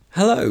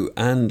Hello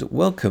and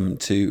welcome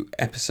to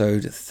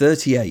episode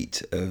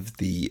 38 of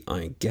the,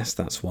 I guess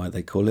that's why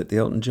they call it the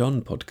Elton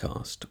John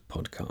podcast.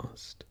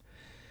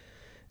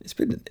 It's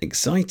been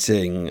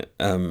exciting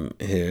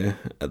here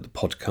at the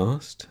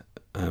podcast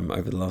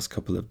over the last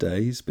couple of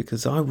days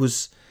because I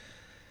was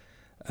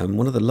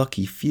one of the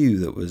lucky few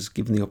that was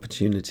given the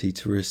opportunity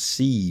to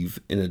receive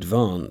in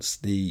advance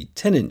the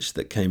 10-inch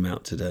that came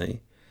out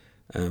today,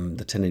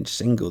 the 10-inch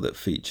single that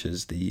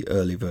features the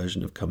early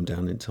version of Come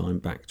Down in Time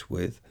backed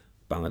with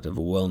Ballad of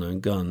a Well-Known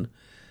Gun,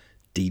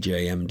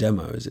 DJM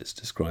demo as it's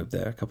described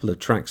there. A couple of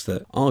tracks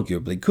that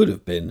arguably could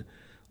have been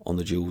on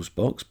the Jules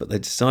box, but they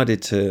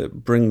decided to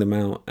bring them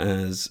out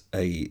as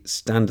a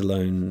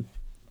standalone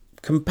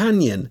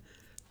companion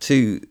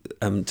to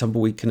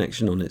Tumbleweed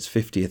Connection on its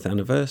 50th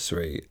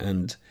anniversary.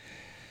 And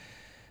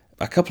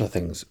a couple of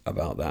things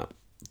about that.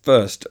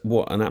 First,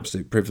 what an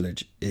absolute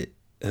privilege it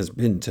has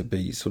been to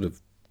be sort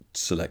of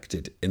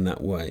selected in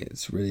that way.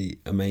 It's really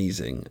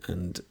amazing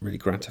and really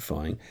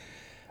gratifying.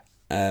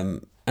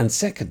 And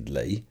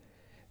secondly,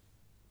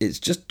 it's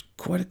just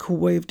quite a cool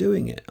way of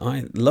doing it.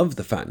 I love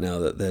the fact now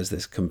that there's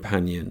this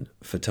companion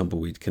for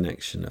Tumbleweed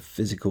Connection, a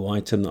physical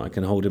item that I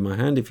can hold in my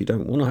hand. If you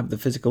don't want to have the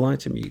physical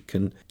item, you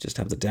can just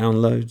have the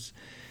downloads.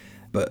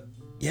 But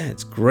yeah,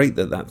 it's great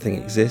that that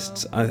thing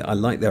exists. I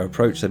like their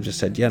approach. They've just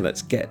said, yeah,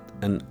 let's get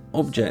an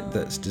object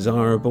that's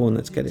desirable and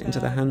let's get it into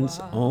the hands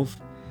of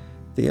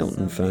the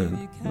Elton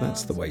fan.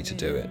 That's the way to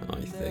do it,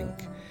 I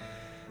think.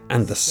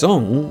 And the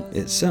song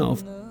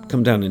itself,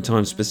 Come Down in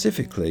Time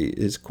specifically,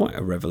 is quite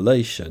a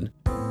revelation.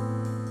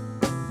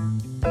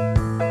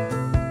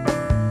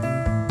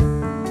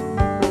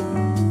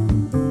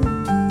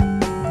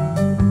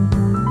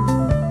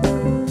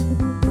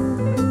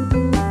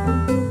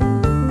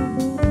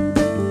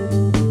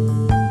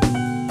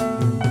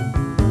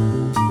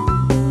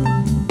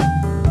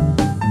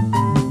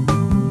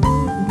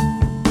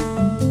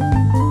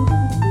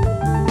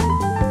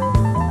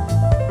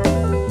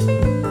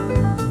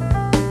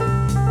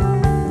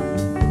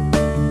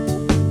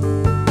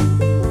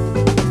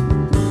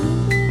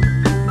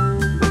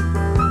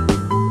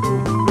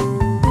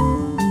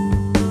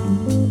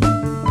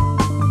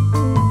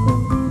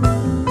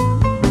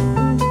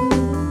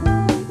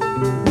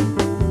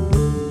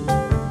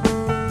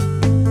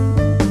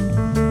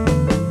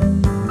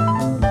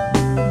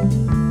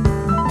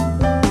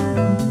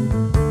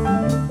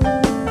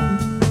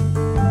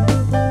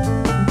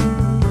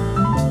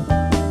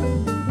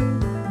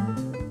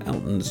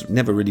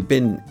 Never really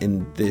been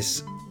in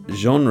this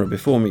genre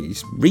before me.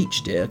 He's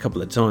reached it a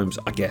couple of times,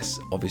 I guess,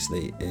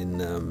 obviously in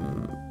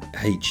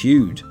Hey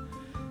Jude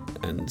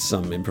and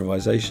some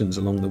improvisations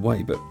along the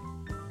way, but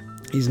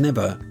he's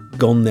never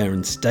gone there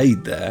and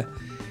stayed there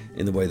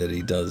in the way that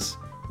he does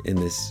in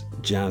this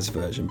jazz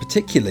version,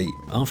 particularly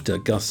after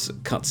Gus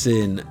cuts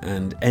in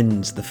and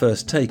ends the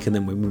first take, and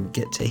then when we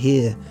get to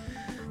hear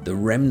the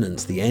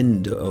remnants, the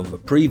end of a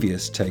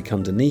previous take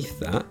underneath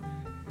that,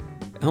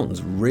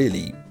 Elton's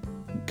really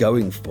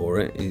going for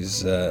it. Is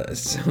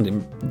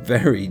sounding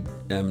very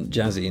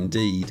jazzy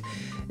indeed.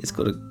 It's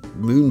got a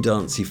moon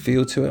dancey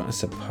feel to it, I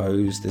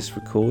suppose, this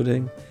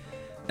recording,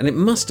 and it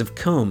must have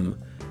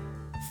come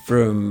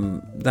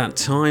from that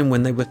time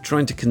when they were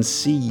trying to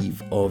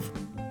conceive of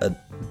a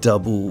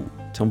double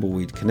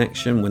Tumbleweed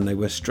Connection, when they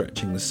were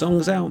stretching the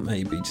songs out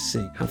maybe to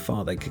see how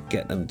far they could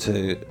get them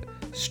to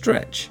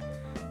stretch,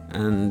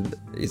 and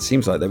it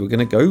seems like they were going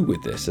to go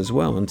with this as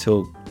well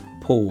until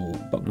Paul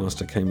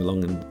Buckmaster came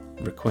along and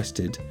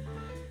requested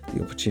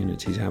the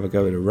opportunity to have a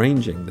go at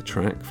arranging the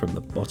track from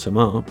the bottom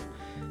up.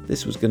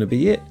 This was going to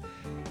be it,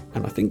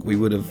 and I think we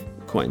would have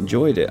quite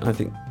enjoyed it. I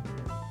think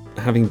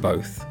having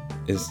both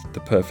is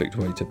the perfect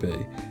way to be.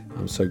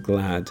 I'm so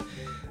glad.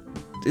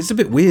 It's a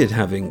bit weird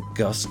having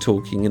Gus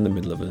talking in the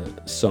middle of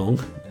a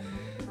song.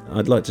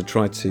 I'd like to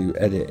try to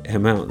edit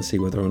him out and see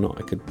whether or not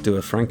I could do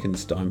a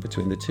Frankenstein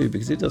between the two,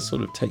 because it does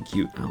sort of take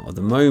you out of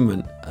the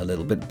moment a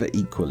little bit, but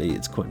equally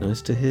it's quite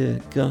nice to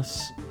hear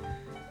Gus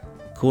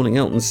calling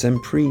Elton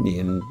Semprini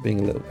and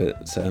being a little bit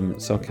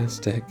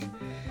sarcastic.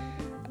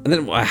 And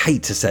then, well, I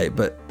hate to say it,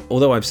 but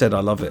although I've said I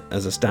love it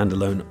as a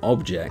standalone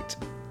object,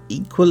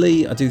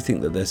 equally I do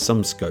think that there's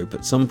some scope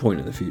at some point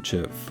in the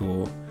future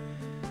for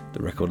the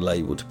record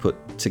label to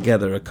put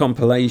together a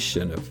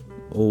compilation of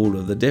all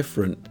of the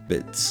different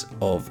bits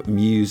of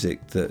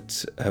music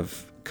that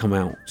have come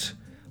out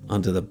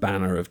under the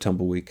banner of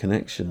Tumbleweed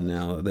Connection.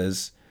 Now,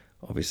 there's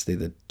obviously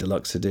the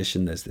deluxe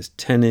edition, there's this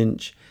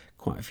 10-inch,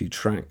 quite a few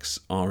tracks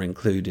are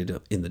included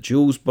in the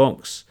Jules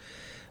box,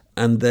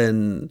 and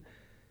then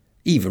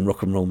even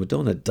Rock and Roll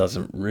Madonna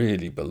doesn't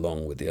really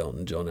belong with the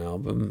Elton John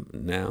album.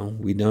 Now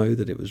we know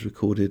that it was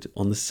recorded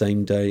on the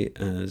same day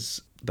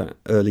as that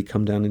early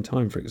Come Down in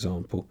Time, for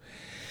example.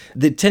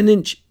 The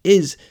 10-inch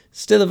is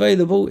still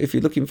available if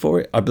you're looking for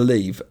it, I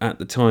believe, at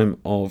the time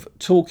of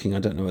talking. I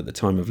don't know at the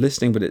time of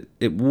listening, but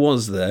it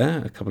was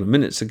there a couple of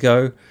minutes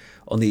ago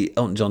on the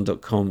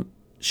eltonjohn.com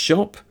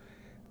shop,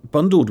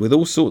 bundled with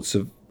all sorts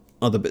of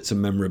other bits of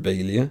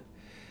memorabilia.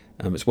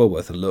 It's well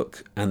worth a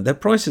look, and their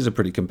prices are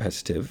pretty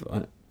competitive.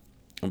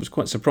 I was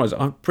quite surprised.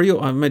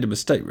 I made a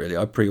mistake, really.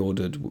 I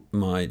pre-ordered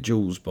my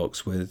Jules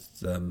box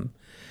with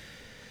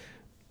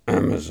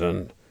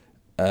Amazon,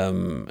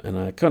 and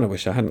I kind of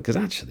wish I hadn't, because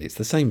actually it's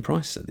the same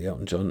price at the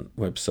Elton John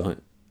website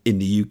in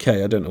the UK.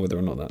 I don't know whether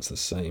or not that's the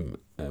same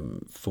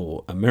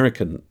for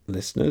American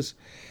listeners.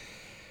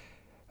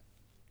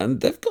 And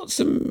they've got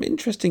some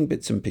interesting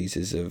bits and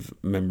pieces of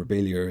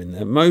memorabilia in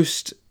there.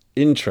 Most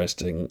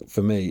interesting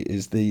for me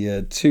is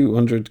the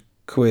 200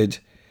 quid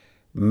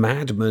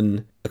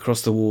Madman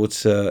across the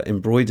water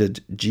embroidered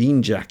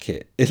jean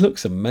jacket. It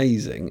looks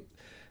amazing,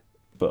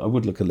 but I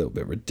would look a little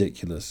bit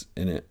ridiculous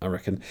in it, I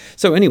reckon.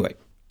 So anyway,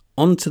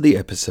 on to the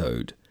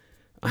episode.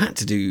 I had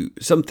to do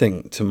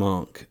something to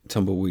mark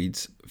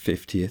Tumbleweed's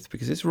 50th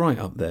because it's right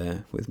up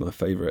there with my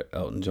favourite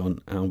Elton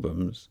John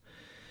albums.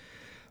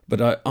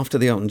 But after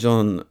the Elton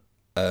John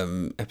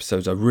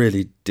episodes, I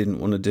really didn't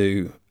want to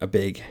do a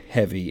big,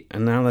 heavy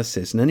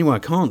analysis. And anyway, I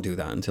can't do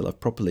that until I've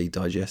properly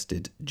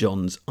digested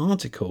John's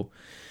article,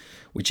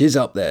 which is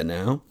up there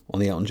now on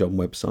the Elton John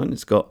website.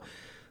 It's got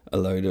a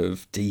load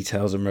of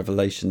details and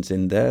revelations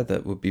in there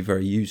that would be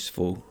very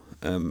useful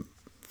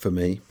for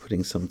me,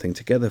 putting something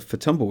together for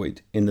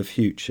Tumbleweed in the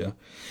future.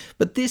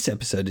 But this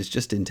episode is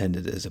just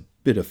intended as a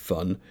bit of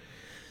fun,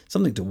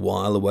 something to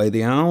while away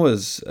the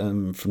hours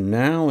from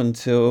now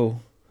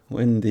until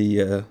when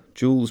the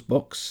Jules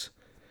box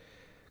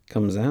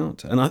comes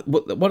out. And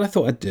what I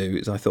thought I'd do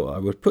is I thought I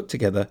would put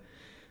together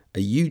a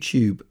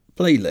YouTube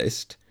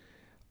playlist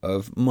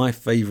of my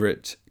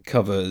favourite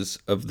covers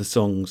of the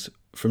songs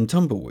from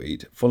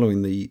Tumbleweed,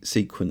 following the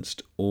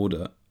sequenced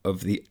order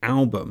of the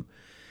album.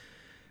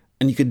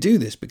 And you could do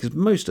this because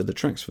most of the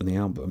tracks from the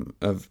album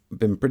have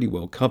been pretty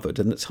well covered,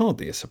 and it's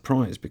hardly a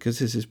surprise because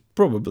this is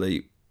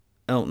probably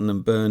Elton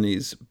and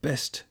Bernie's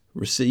best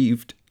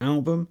received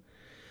album.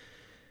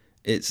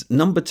 It's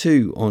number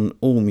 2 on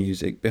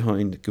AllMusic,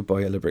 behind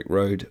Goodbye Yellow Brick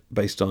Road,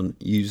 based on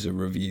user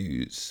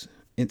reviews.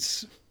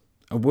 It's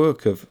a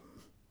work of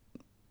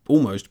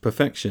almost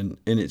perfection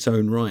in its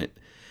own right.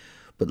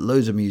 But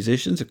loads of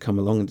musicians have come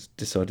along and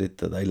decided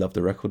that they love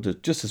the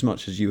record just as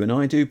much as you and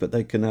I do, but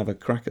they can have a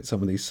crack at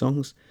some of these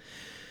songs.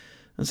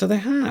 And so they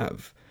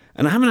have.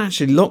 And I haven't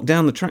actually locked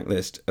down the track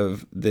list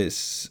of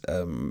this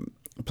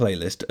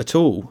playlist at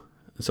all.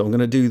 So I'm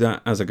going to do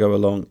that as I go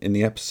along in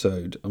the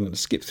episode. I'm going to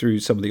skip through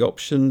some of the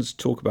options,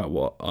 talk about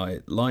what I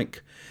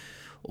like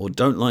or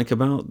don't like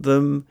about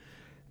them,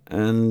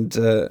 and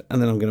then I'm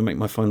going to make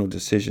my final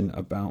decision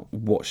about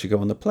what should go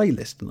on the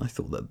playlist. And I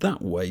thought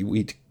that way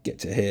we'd get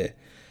to hear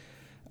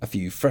a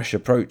few fresh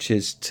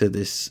approaches to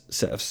this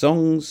set of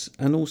songs,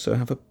 and also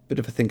have a bit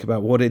of a think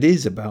about what it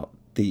is about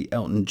the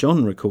Elton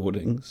John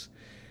recordings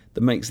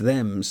that makes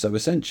them so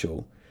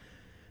essential,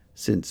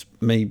 since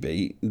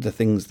maybe the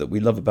things that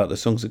we love about the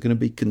songs are going to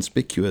be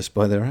conspicuous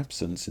by their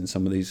absence in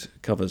some of these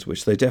covers,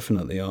 which they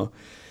definitely are.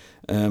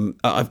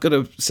 I've got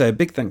to say a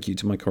big thank you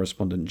to my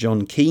correspondent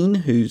John Keane,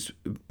 who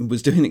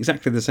was doing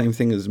exactly the same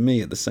thing as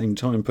me at the same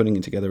time,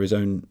 putting together his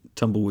own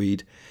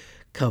Tumbleweed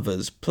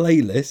covers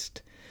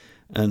playlist.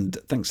 And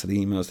thanks to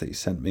the emails that he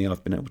sent me,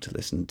 I've been able to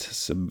listen to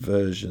some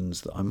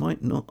versions that I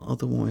might not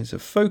otherwise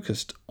have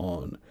focused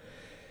on,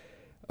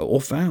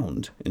 or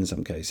found in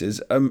some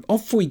cases.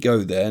 Off we go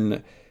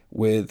then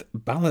with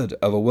Ballad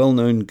of a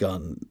Well-Known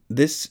Gun.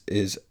 This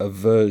is a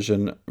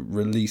version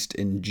released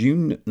in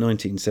June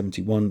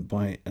 1971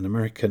 by an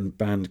American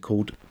band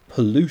called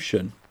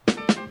Pollution.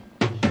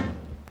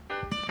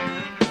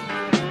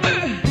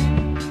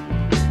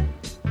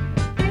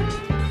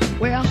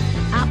 Well,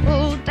 I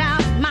pulled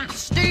out my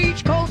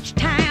Stagecoach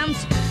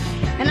Times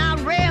and I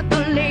read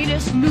the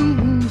latest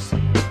news.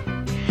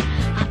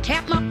 I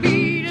tapped my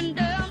feet and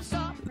done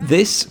something.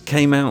 This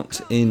came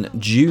out in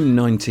June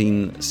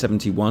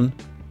 1971,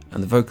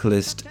 and the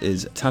vocalist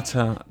is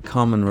Tata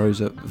Carmen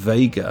Rosa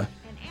Vega,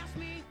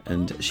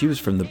 and she was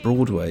from the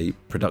Broadway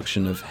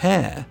production of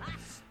Hair,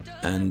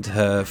 and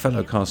her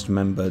fellow cast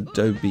member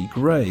Dobie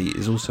Gray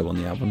is also on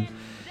the album.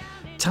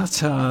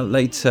 Tata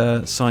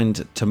later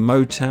signed to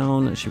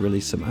Motown, she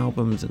released some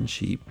albums, and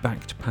she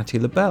backed Patti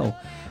LaBelle.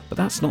 But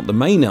that's not the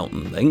main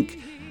Elton link.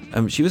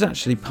 She was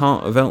actually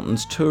part of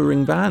Elton's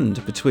touring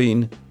band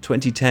between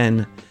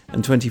 2010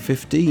 and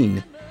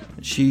 2015.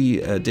 She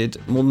did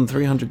more than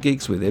 300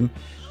 gigs with him,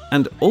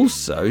 and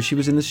also she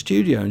was in the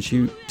studio and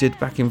she did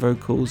backing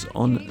vocals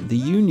on The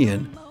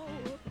Union.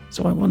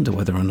 So I wonder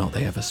whether or not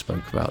they ever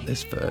spoke about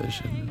this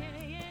version.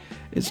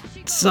 It's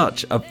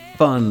such a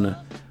fun,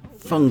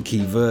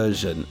 funky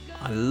version.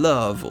 I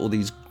love all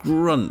these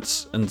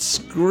grunts and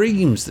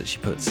screams that she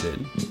puts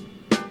in.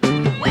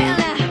 Well,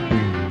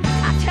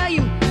 I tell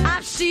you,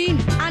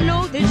 I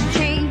know this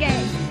chain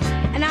gang,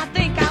 and I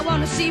think I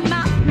want to see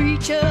my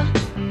preacher.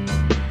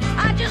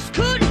 I just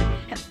couldn't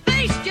have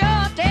faced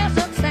your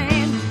desert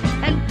sand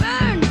and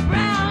burned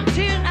brown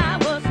till I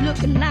was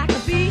looking like a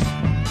beast.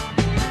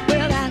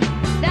 Well,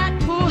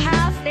 that poor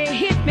house, they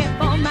hit me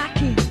for my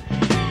king,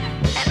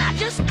 and I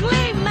just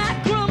claimed my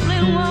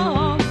crumbling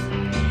walls.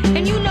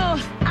 And you know,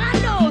 I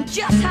know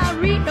just how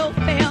Reno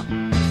felt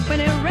when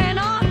it ran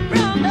off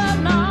from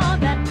the law,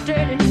 that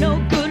dirty, no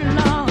good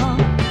law.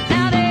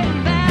 Now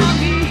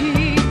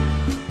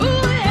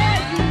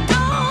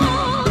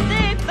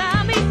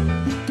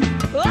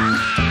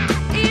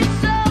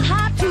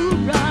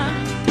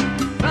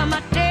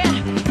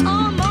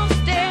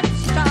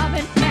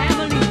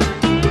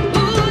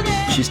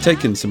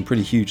taken some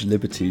pretty huge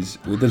liberties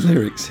with the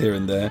lyrics here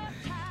and there.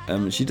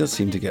 She does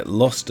seem to get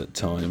lost at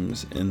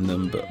times in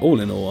them, but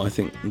all in all, I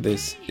think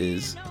this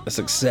is a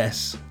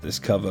success. This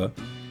cover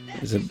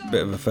is a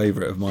bit of a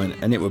favourite of mine,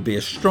 and it would be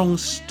a strong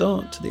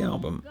start to the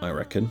album, I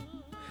reckon.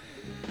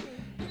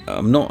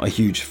 I'm not a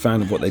huge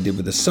fan of what they did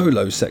with the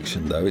solo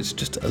section, though. It's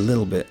just a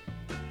little bit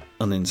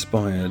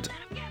uninspired.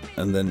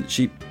 And then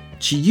she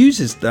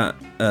uses that,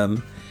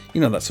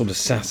 that sort of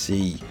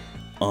sassy,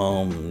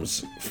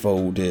 arms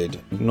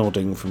folded,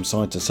 nodding from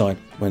side to side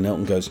when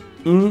Elton goes,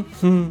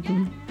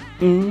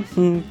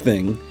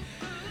 thing.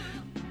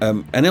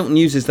 And Elton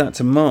uses that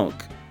to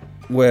mark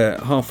where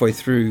halfway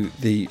through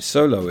the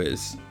solo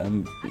is.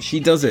 She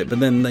does it,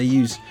 but then they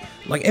use,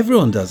 like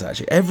everyone does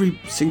actually, every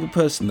single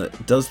person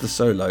that does the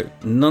solo,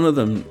 none of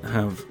them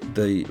have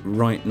the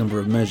right number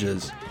of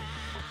measures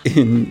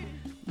in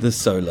the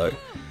solo.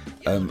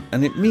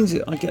 And it means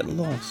that I get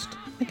lost.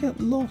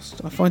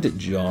 I find it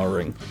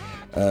jarring.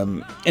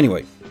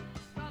 Anyway,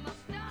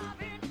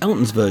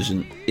 Elton's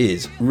version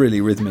is really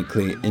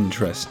rhythmically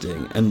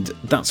interesting, and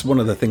that's one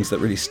of the things that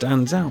really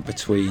stands out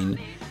between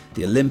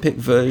the Olympic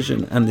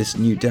version and this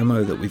new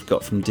demo that we've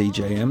got from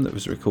DJM that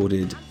was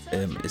recorded,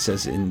 it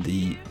says in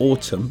the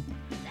autumn,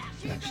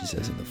 it actually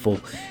says in the fall,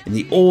 in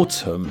the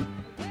autumn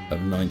of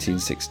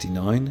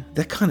 1969.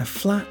 They're kind of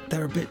flat,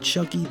 they're a bit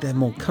chuggy, they're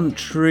more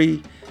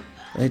country,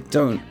 they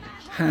don't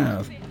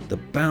have the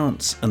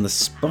bounce and the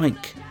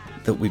spike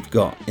that we've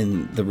got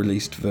in the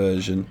released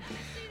version.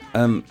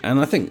 And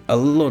I think a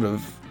lot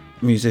of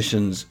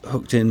musicians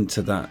hooked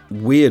into that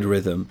weird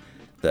rhythm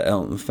that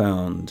Elton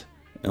found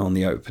on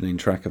the opening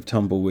track of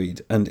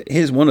Tumbleweed. And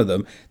here's one of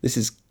them. This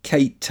is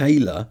Kate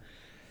Taylor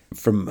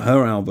from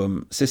her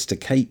album Sister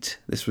Kate.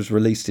 This was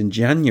released in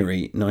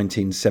January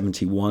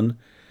 1971.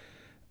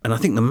 And I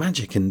think the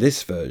magic in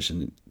this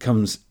version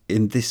comes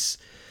in this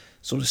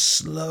sort of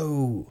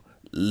slow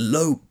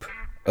lope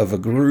of a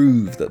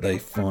groove that they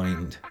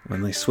find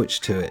when they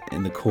switch to it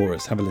in the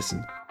chorus. Have a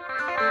listen.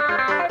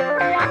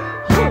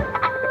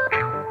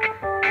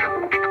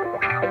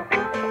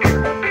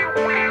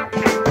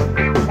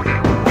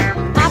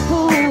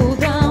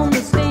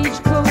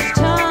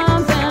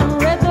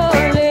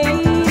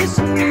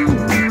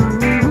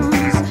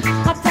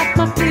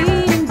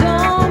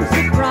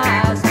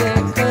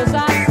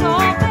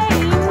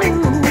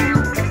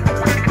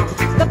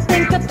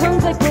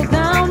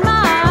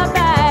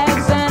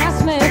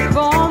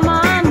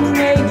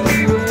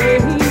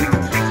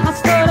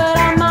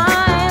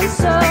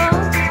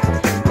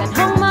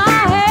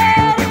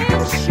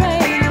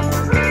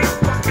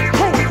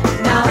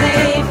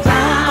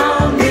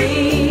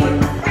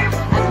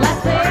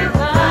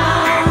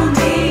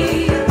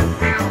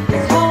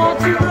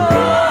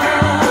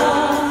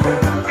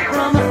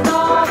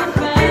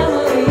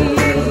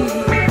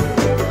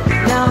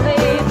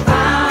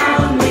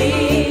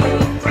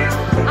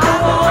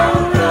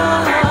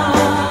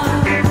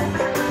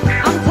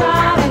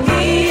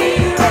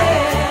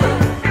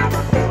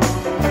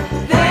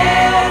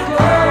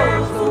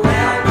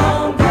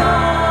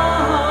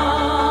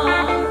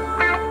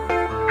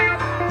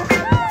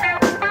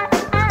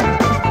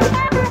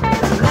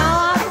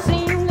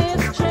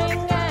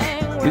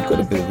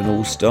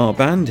 Star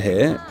band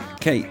here.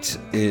 Kate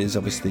is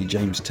obviously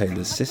James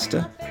Taylor's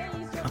sister.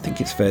 I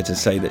think it's fair to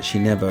say that she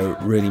never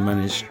really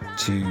managed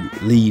to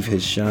leave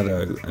his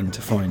shadow and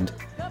to find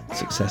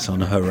success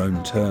on her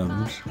own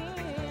terms.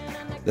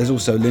 There's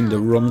also Linda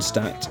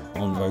Ronstadt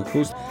on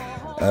vocals.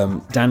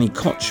 Danny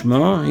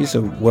Kochmar, he's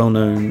a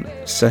well-known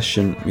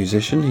session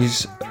musician.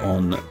 He's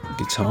on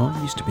guitar,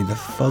 he used to be the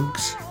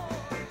Fugs.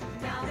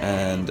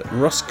 And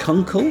Ross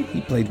Kunkel,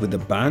 he played with the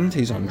band,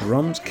 he's on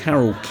drums.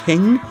 Carole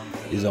King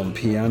is on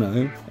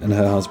piano, and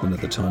her husband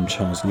at the time,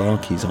 Charles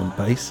Larkey's on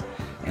bass.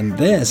 And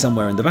there,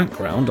 somewhere in the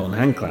background, on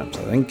hand claps,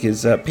 I think,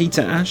 is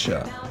Peter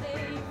Asher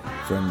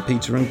from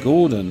Peter and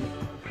Gordon.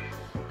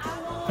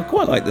 I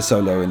quite like the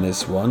solo in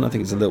this one. I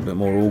think it's a little bit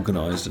more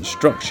organised and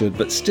structured,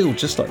 but still,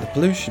 just like the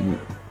Pollution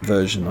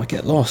version, I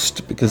get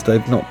lost because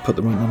they've not put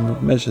the right number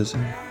of measures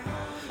in.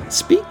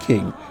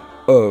 Speaking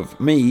of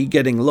me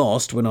getting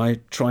lost when I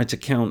try to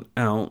count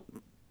out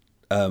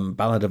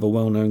Ballad of a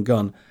Well-Known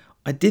Gun,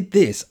 I did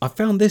this. I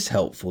found this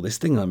helpful, this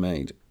thing I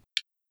made.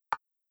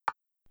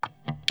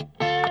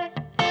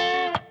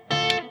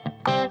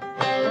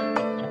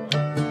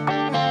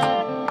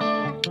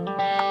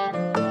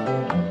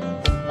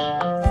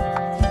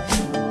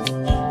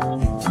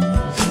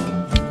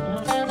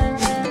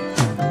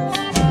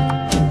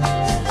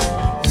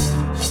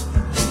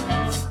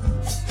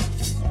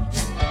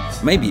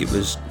 Maybe it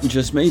was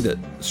just me that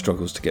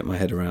struggles to get my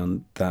head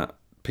around that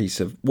piece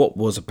of what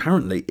was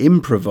apparently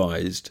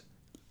improvised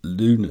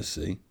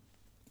lunacy.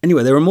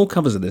 Anyway, there are more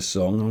covers of this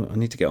song. I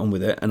need to get on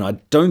with it, and I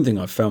don't think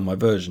I've found my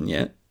version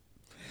yet.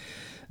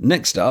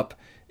 Next up,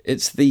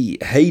 it's the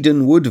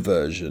Hayden Wood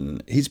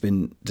version. He's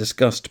been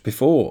discussed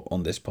before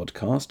on this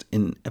podcast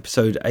in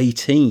episode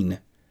 18.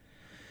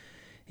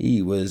 He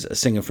was a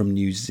singer from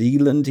New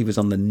Zealand. He was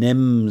on the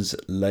NEMS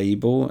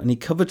label, and he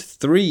covered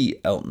 3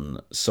 Elton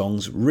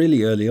songs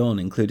really early on,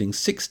 including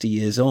 60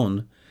 Years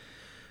On,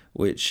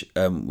 which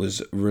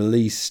was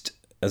released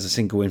as a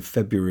single in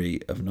February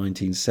of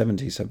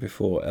 1970, so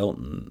before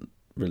Elton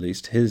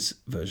released his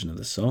version of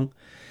the song.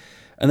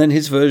 And then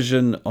his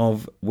version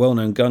of Well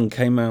Known Gun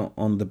came out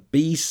on the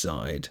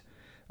B-side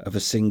of a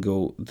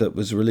single that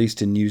was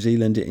released in New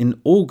Zealand in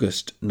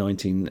August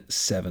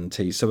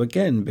 1970, so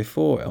again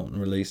before Elton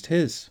released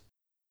his.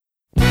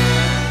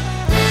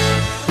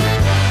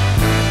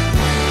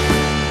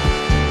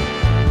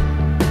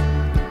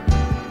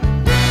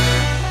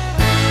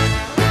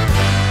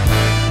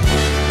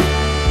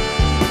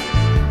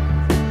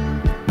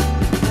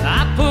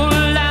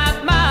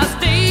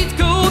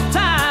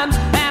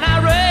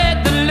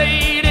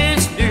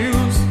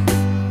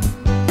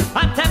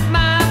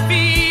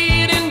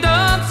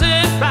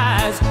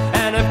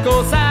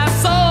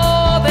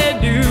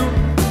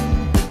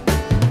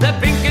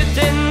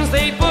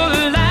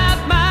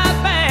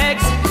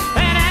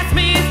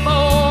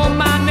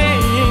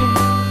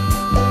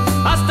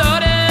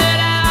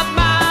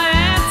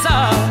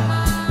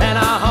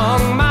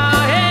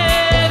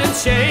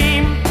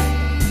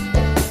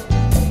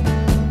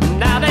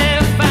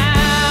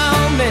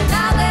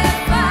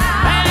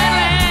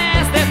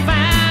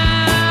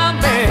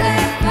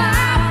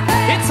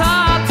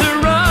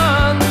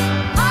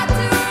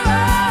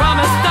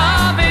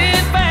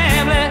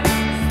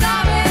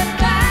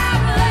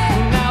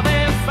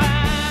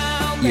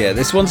 Yeah,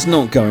 this one's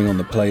not going on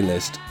the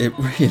playlist. It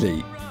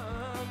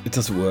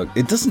doesn't work.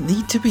 It doesn't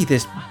need to be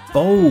this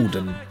bold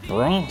and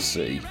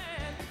brassy.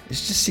 It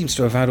just seems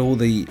to have had all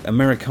the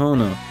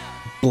Americana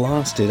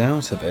blasted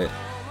out of it.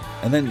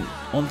 And then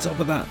on top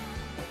of that,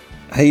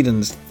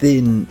 Hayden's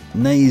thin,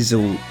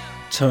 nasal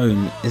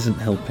tone isn't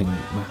helping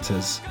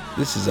matters.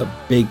 This is a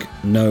big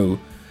no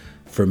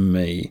from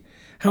me.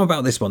 How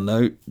about this one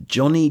though?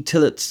 Johnny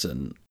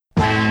Tillotson.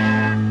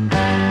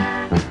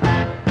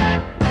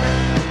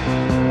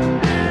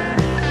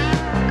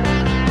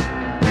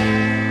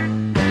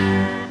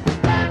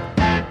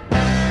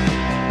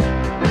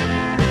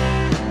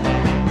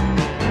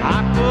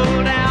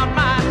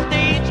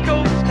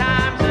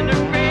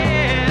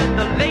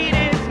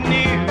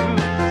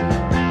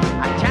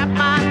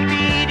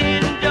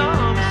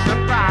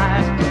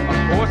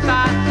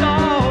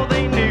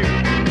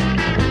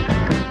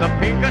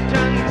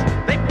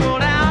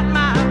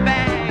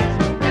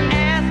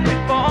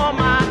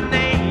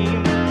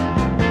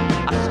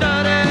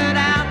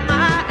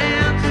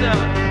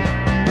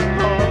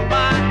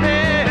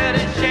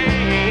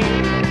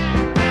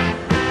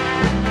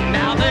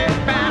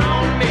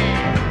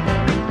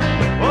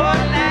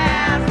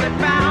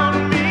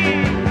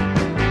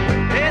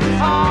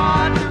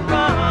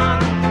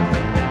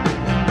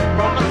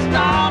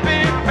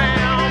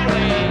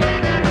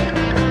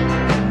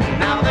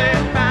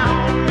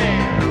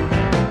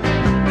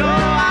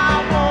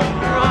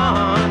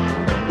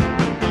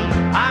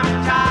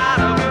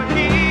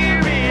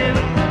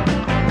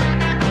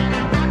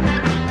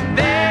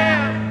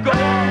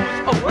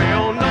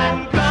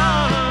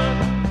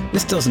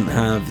 Doesn't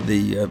have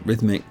the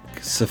rhythmic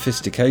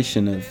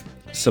sophistication of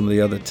some of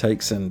the other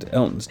takes and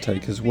Elton's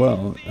take as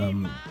well.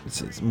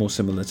 It's more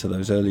similar to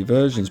those early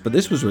versions, but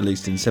this was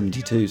released in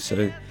 72,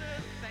 so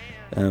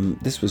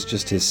this was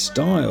just his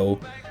style.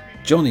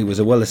 Johnny was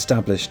a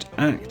well-established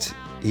act.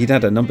 He'd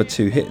had a number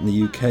 2 hit in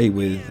the UK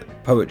with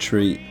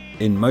Poetry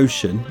in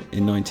Motion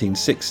in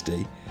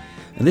 1960,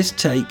 and this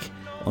take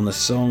on the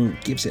song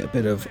gives it a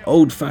bit of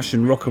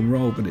old-fashioned rock and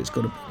roll, but it's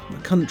got a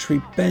country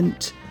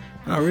bent.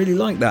 I really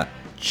like that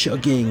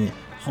chugging,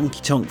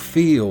 honky-tonk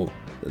feel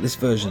that this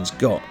version's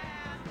got.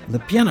 And the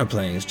piano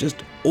playing is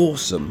just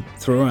awesome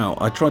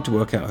throughout. I tried to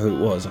work out who it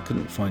was. I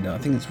couldn't find out. I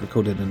think it's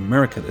recorded in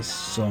America, this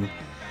song.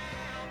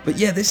 But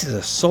yeah, this is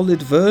a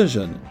solid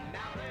version.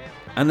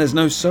 And there's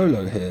no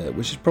solo here,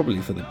 which is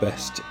probably for the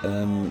best.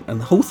 And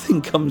the whole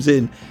thing comes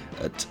in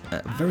at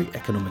a very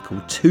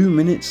economical 2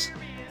 minutes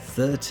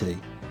 30.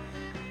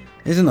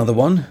 Here's another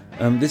one.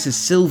 This is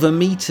Silver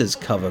Meter's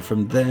cover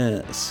from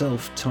their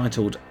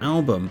self-titled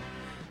album.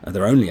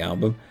 Their only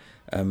album,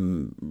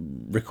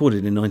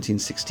 recorded in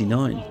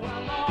 1969.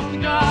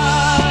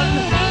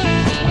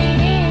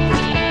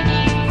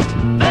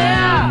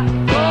 There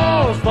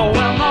goes the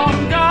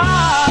well-known gun.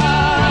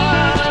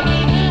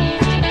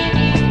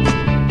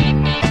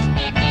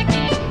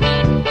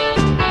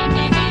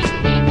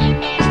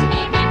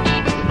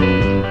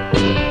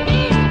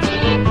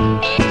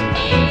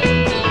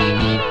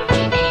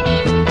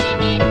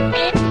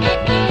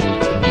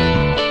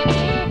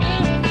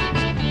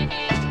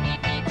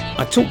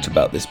 I talked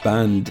about this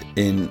band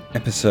in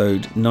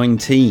episode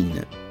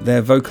 19.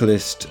 Their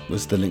vocalist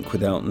was the link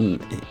with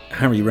Elton.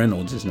 Harry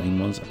Reynolds, his name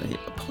was.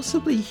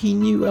 Possibly he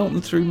knew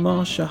Elton through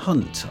Marsha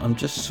Hunt. I'm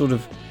just sort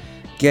of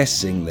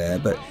guessing there,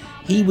 but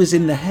he was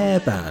in the Hair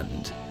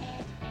Band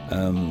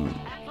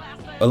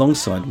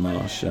alongside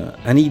Marsha,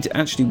 and he'd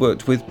actually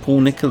worked with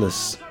Paul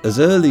Nicholas as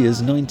early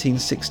as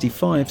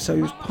 1965, so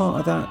he was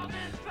part of that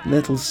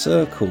little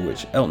circle,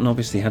 which Elton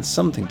obviously had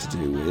something to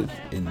do with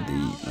in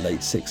the late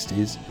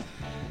 60s.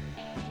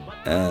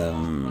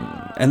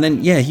 And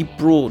then, yeah, he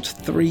brought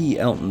 3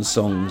 Elton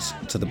songs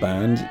to the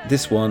band.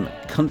 This one,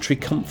 Country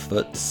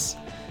Comforts,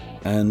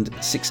 and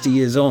 60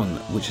 Years On,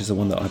 which is the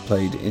one that I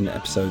played in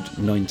episode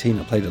 19.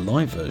 I played a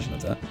live version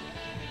of that.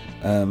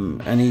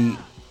 And he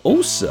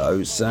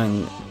also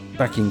sang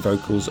backing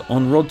vocals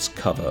on Rod's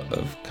cover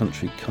of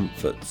Country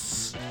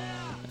Comforts.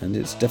 And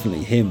it's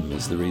definitely him.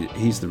 He's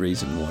the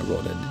reason why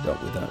Rod ended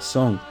up with that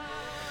song.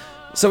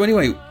 So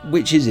anyway,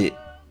 which is it?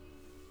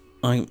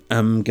 I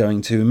am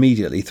going to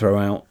immediately throw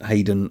out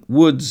Hayden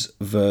Wood's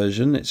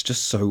version. It's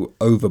just so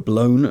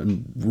overblown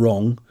and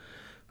wrong.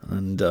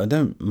 And I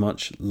don't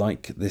much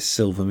like this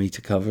Silver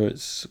Meter cover.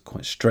 It's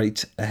quite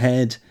straight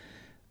ahead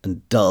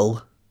and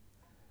dull.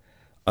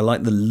 I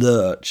like the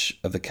lurch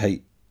of the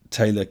Kate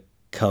Taylor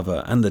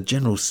cover and the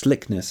general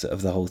slickness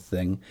of the whole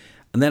thing.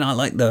 And then I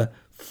like the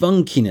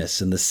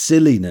funkiness and the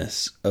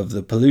silliness of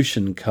the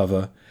Pollution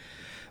cover.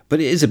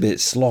 But it is a bit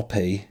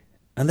sloppy.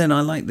 And then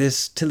I like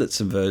this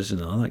Tillotson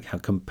version. I like how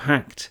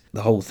compact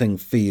the whole thing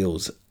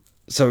feels.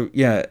 So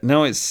yeah,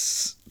 now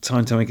it's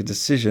time to make a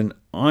decision.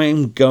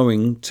 I'm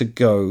going to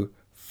go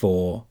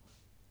for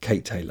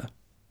Kate Taylor.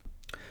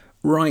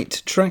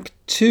 Right, track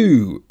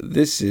 2.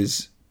 This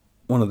is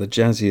one of the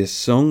jazziest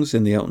songs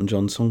in the Elton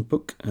John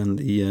songbook, and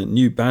the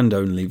new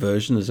band-only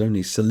version has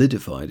only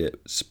solidified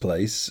its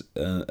place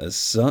as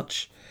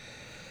such.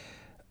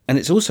 And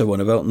it's also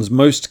one of Elton's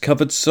most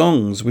covered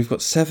songs. We've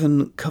got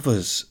 7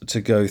 covers to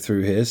go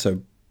through here,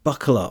 so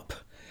buckle up.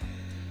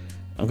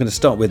 I'm going to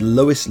start with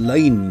Lois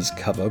Lane's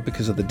cover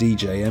because of the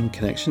DJM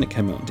connection. It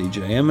came out on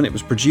DJM, and it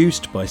was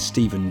produced by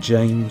Stephen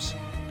James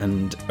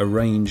and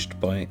arranged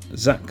by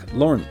Zach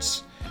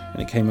Lawrence.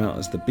 And it came out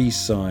as the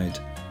B-side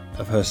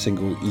of her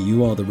single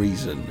You Are the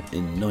Reason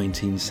in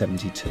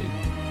 1972.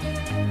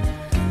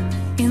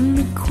 In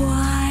the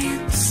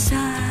quiet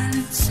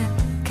silent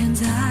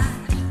seconds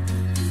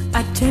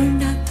I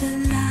turned up the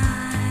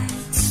light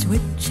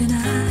switch and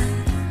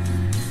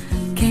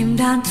I came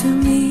down to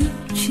meet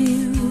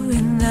you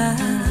in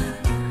love.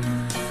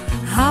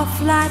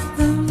 Half like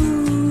the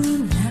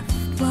moon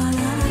left while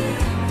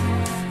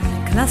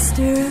I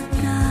cluster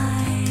of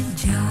night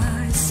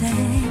jars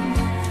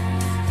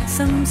sang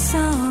some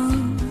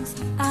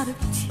songs out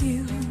of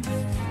tune.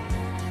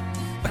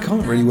 I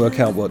can't really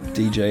work out what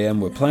DJM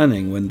were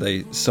planning when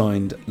they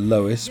signed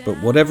Lois, but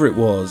whatever it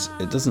was,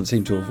 it doesn't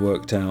seem to have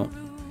worked out.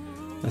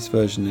 This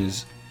version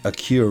is a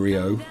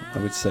curio, I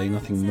would say,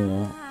 nothing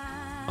more.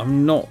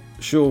 I'm not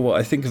sure what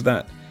I think of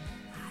that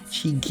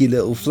cheeky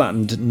little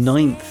flattened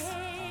ninth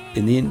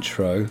in the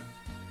intro.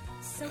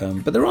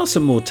 But there are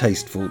some more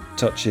tasteful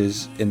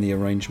touches in the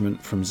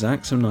arrangement from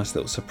Zach, some nice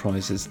little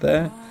surprises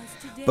there.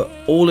 But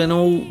all in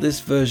all,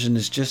 this version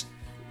is just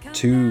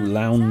too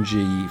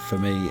loungy for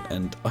me,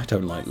 and I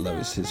don't like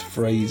Lois's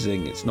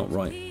phrasing. It's not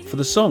right for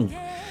the song.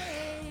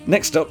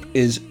 Next up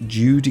is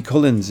Judy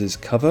Collins'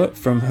 cover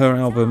from her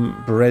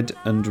album Bread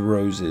and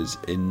Roses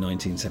in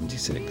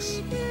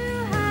 1976.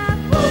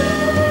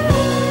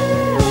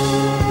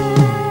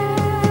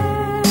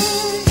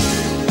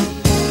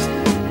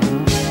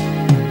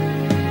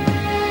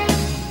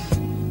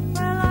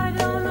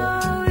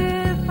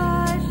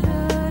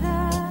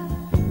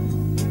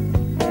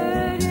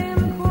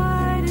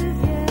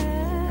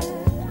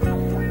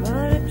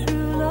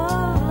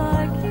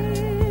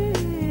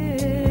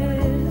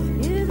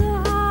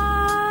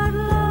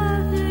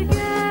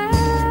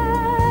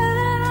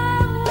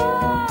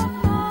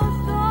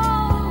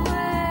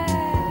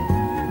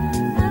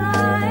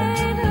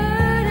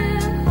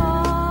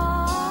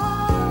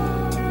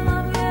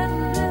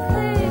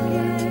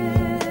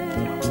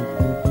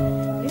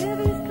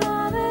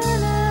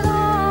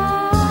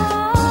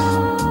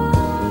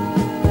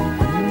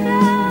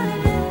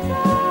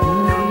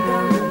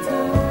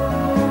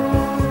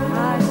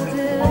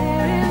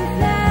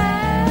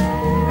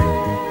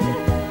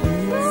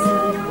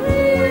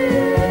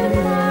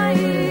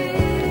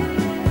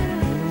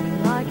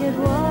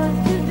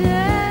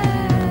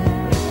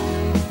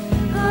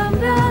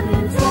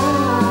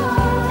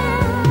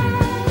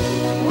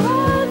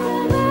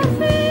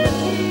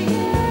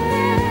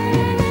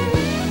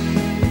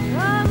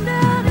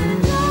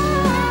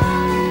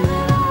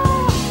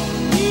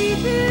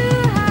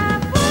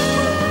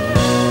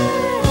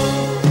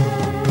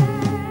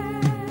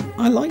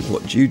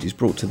 Judy's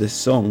brought to this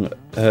song.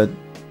 Her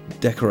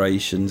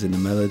decorations in the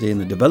melody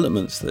and the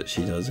developments that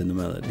she does in the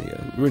melody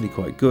are really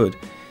quite good,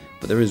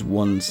 but there is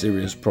one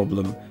serious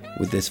problem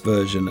with this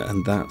version,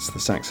 and that's the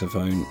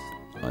saxophone.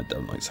 I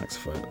don't like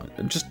saxophone.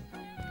 I just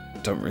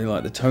don't really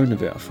like the tone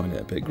of it. I find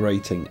it a bit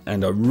grating,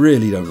 and I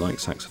really don't like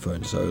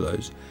saxophone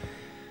solos.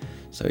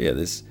 So yeah,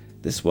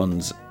 this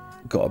one's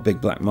got a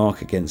big black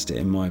mark against it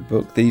in my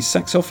book. The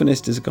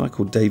saxophonist is a guy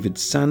called David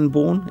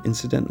Sanborn,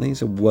 incidentally.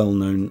 He's a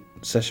well-known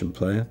session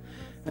player,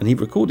 and he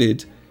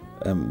recorded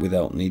with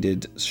Elton. He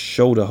did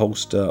Shoulder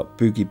Holster,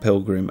 Boogie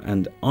Pilgrim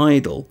and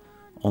Idol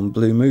on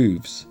Blue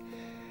Moves.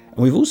 And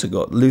we've also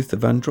got Luther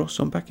Vandross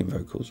on backing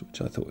vocals,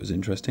 which I thought was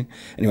interesting.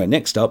 Anyway,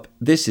 next up,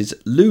 this is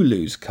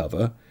Lulu's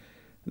cover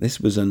This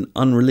was an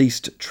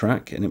unreleased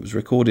track, and it was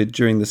recorded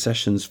during the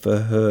sessions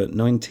for her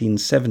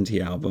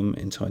 1970 album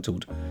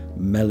entitled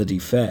Melody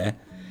Fair,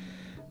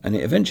 and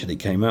it eventually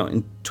came out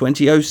in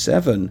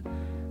 2007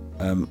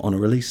 on a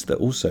release that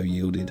also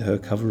yielded her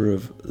cover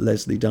of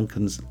Leslie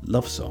Duncan's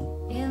Love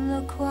Song. In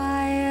the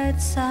quiet,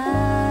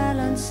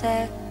 silent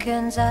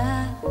seconds,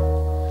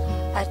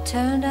 I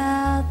turned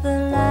out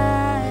the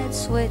light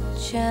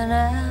switch and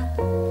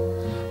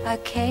I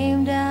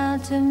came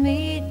down to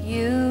meet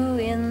you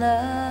in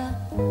the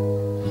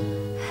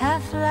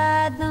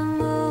half-light the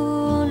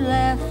moon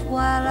left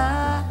while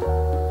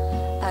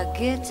a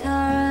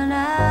guitar and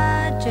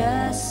I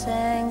just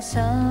sang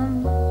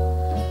some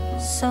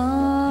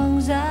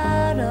songs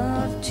out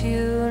of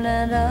tune,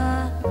 and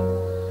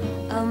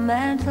a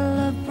mantle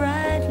of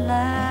bright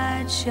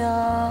light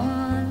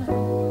shone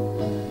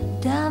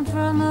down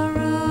from a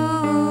room.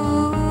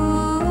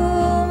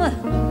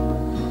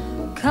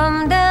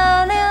 Come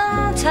down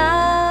in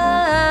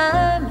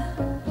time.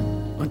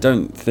 I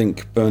don't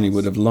think Bernie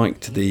would have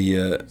liked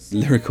the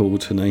lyrical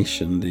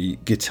alternation, the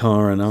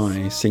guitar and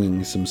I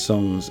singing some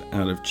songs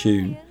out of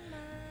tune.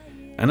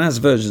 And as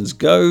versions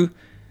go,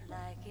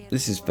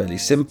 this is fairly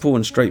simple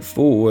and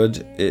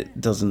straightforward. It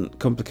doesn't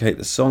complicate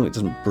the song, it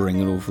doesn't bring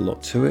an awful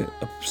lot to it,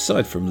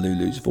 aside from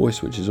Lulu's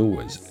voice, which is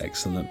always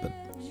excellent, but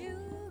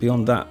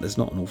beyond that, there's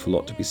not an awful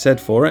lot to be said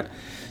for it.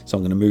 So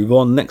I'm going to move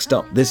on. Next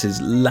up, this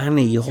is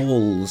Lani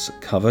Hall's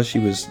cover. She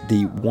was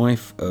the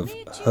wife of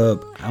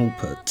Herb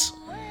Alpert,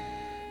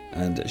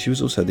 and she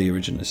was also the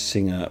original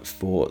singer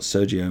for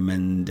Sergio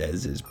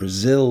Mendes's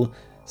Brazil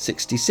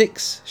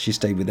 66. She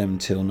stayed with them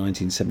till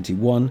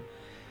 1971.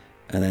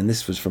 And then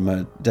this was from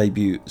her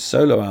debut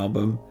solo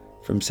album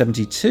from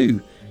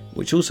 72,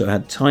 which also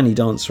had Tiny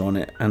Dancer on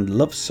it and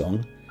Love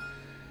Song.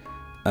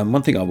 And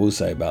one thing I will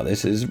say about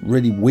this is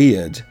really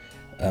weird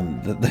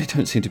that they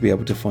don't seem to be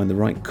able to find the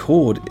right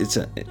chord. It's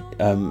I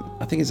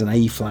think it's an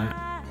A flat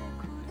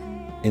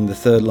in the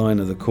third line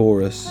of the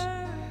chorus,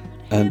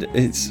 and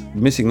it's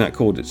missing that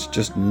chord. It's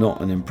just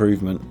not an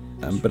improvement.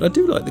 But I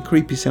do like the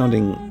creepy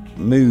sounding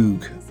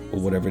Moog,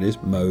 or whatever it is,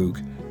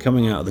 Moog,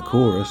 coming out of the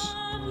chorus.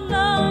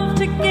 Love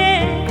to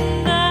get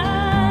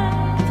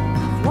tonight.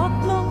 I've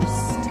walked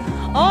most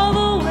all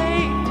the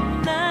way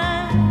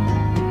tonight.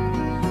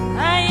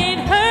 I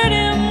ain't heard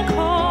him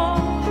call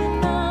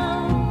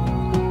enough.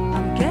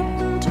 I'm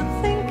getting to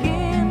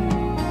thinking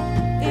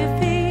if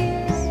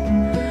he's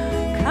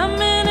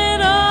coming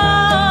at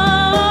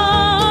all.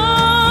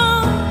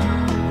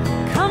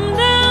 Come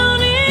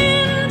down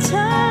in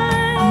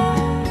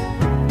time.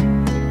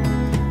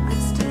 I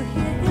still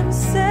hear him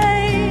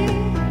say,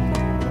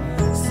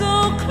 so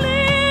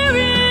clear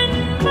in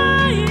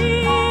my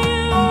ear,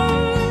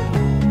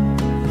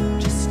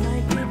 just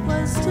like it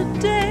was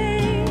today.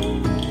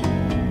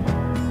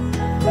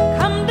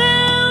 Come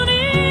down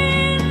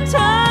in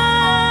time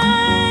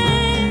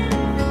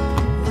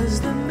was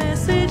the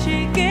message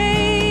he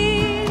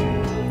gave.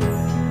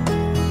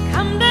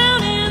 Come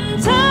down in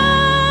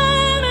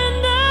time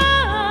and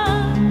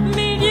I'll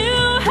meet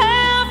you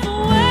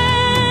halfway.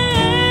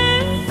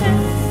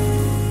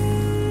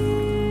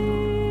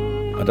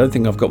 I don't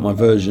think I've got my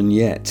version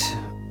yet.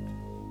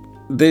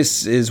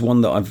 This is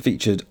one that I've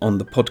featured on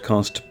the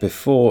podcast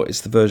before.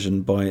 It's the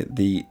version by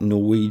the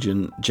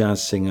Norwegian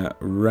jazz singer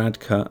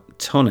Radka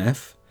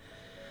Tonef,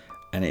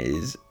 and it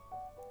is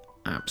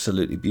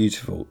absolutely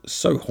beautiful,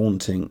 so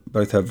haunting,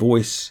 both her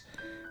voice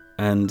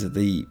and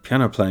the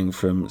piano playing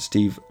from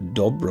Steve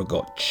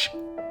Dobrogoch.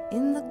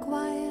 In the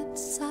quiet,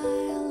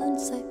 silent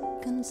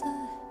seconds,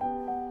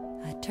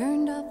 I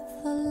turned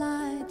off the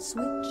light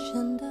switch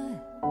and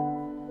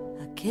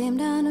I came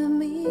down to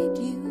meet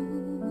you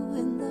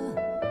in the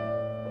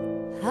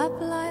half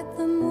light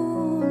the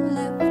moon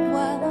left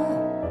while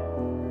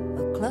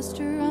a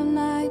cluster of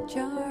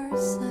nightjars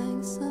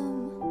sang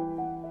some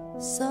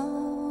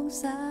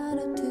songs out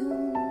of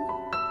tune.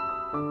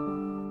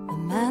 The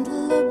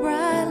mantle of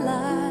bright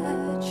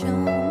light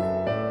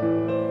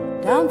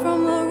shone down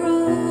from a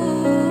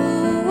room.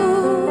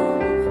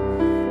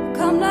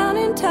 Come down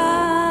in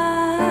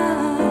time.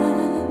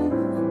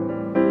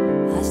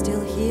 I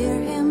still hear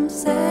him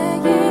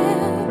saying,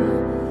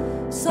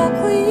 so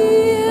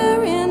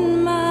clear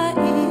in my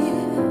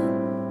ear,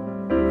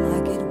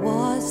 like it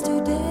was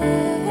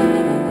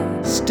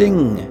today.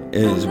 Sting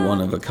is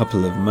one of a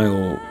couple of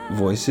male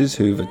voices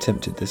who've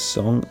attempted this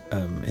song.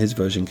 His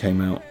version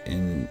came out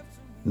in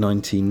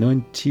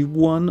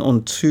 1991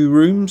 on Two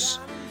Rooms,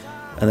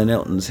 and then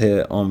Elton's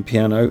here on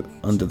piano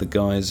under the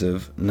guise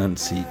of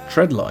Nancy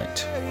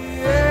Treadlight.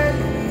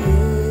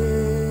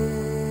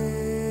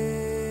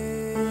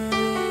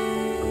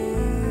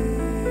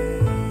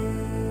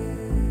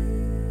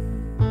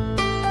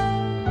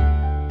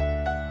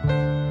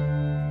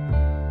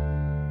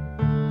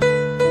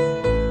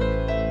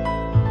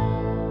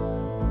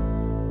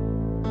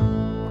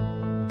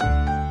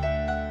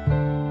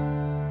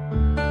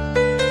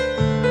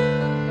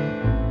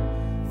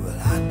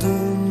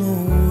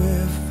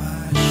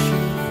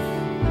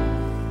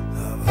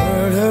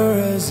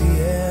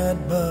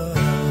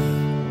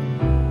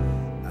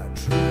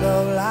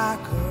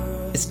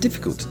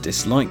 difficult to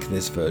dislike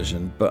this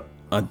version, but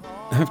I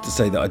have to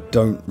say that I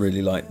don't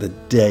really like the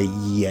day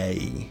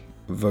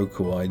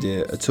vocal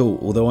idea at all,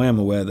 although I am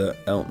aware that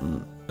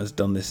Elton has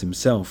done this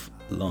himself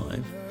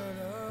live.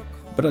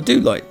 But I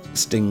do like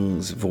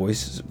Sting's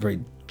voice. It's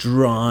very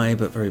dry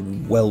but very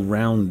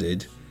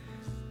well-rounded,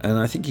 and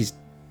I think he's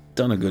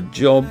done a good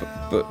job,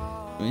 but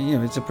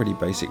it's a pretty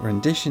basic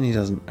rendition. He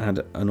doesn't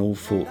add an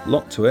awful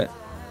lot to it.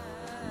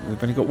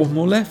 We've only got one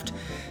more left.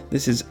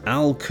 This is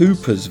Al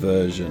Cooper's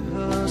version.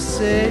 So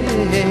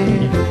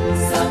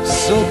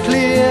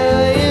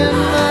clear in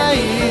my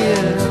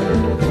ear,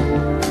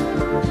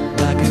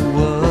 like it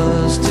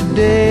was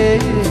today.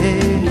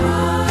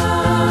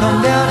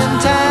 Come down in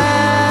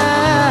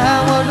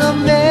time was a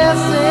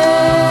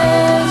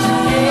message,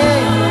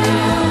 yeah.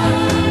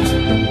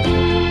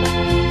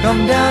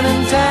 Come down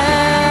in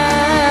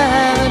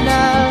time and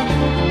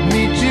I'll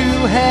meet you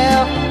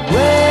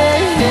halfway.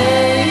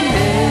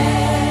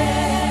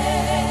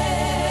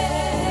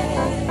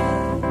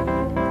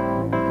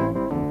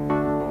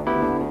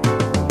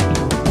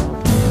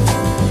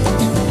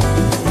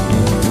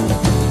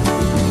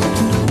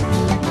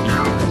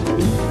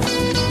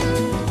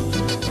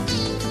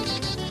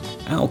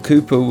 Al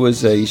Cooper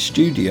was a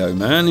studio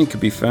man who could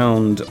be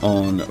found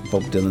on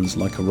Bob Dylan's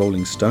Like a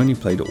Rolling Stone. He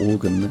played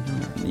organ.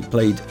 He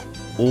played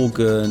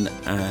organ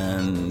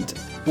and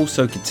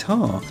also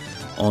guitar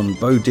on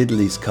Bo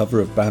Diddley's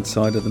cover of Bad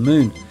Side of the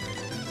Moon.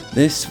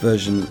 This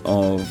version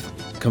of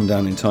Come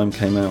Down in Time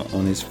came out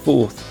on his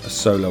fourth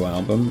solo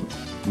album,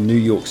 New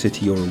York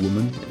City You're a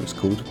Woman, it was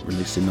called,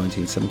 released in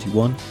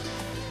 1971.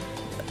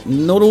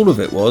 Not all of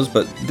it was,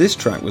 but this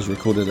track was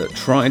recorded at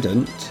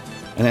Trident,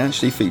 and it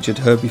actually featured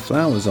Herbie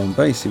Flowers on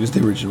bass. He was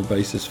the original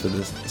bassist for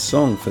the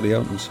song, for the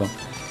album song.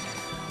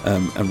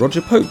 And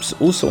Roger Pope's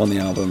also on the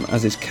album,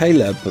 as is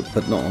Caleb,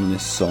 but not on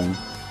this song,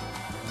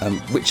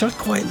 which I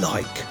quite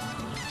like.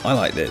 I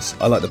like this.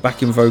 I like the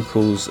backing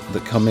vocals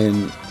that come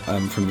in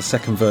from the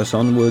second verse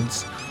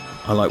onwards.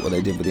 I like what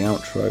they did with the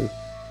outro.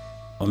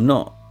 I'm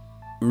not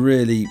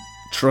really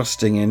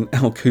trusting in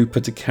Al Cooper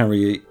to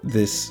carry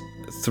this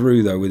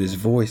through, though, with his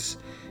voice.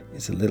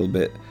 It's a little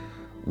bit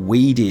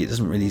weedy. It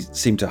doesn't really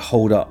seem to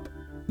hold up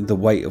the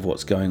weight of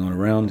what's going on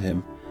around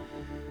him.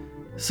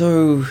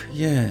 So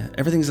yeah,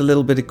 everything's a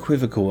little bit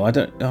equivocal.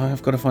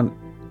 I've got to find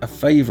a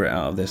favourite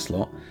out of this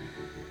lot,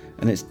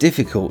 and it's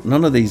difficult.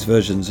 None of these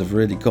versions have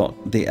really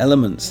got the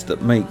elements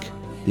that make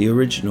the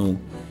original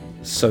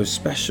so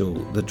special.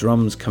 The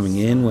drums coming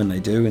in when they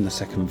do in the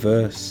second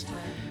verse,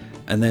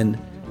 and then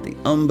the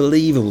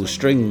unbelievable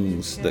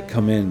strings that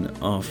come in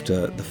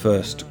after the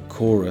first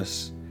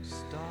chorus.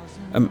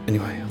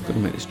 Anyway, I've got to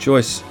make this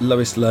choice.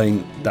 Lois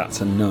Lane, that's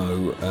a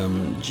no.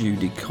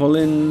 Judy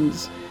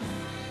Collins,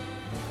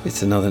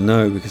 it's another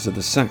no because of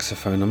the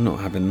saxophone. I'm not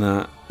having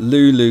that.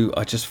 Lulu,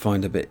 I just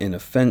find a bit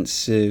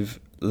inoffensive.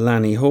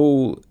 Lanny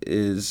Hall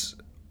is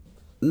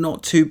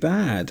not too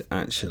bad,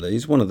 actually.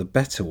 He's one of the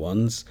better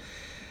ones.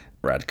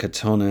 Radka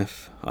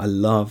Tonev, I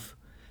love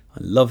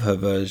her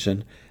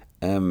version.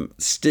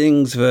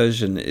 Sting's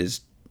version is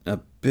a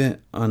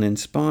bit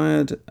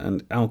uninspired,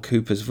 and Al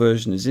Cooper's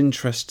version is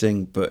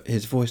interesting, but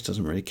his voice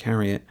doesn't really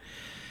carry it.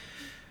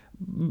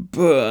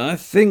 But I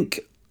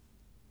think,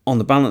 on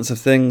the balance of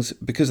things,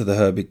 because of the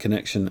Herbie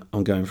connection,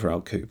 I'm going for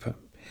Al Cooper.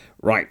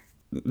 Right,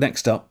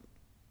 next up,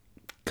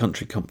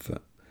 Country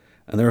Comfort.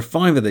 And there are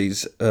 5 of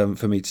these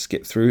for me to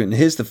skip through, and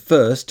here's the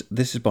first.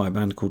 This is by a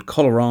band called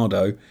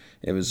Colorado.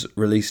 It was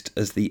released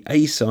as the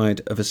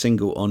A-side of a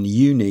single on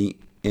Uni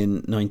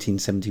in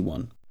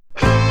 1971.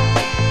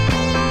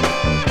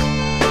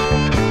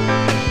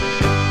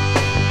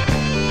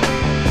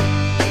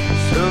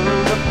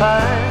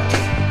 Pines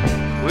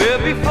will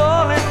be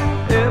falling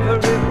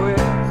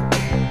everywhere,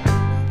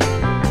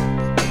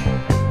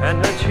 and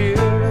the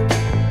children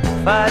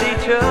fight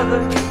each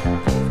other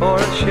for a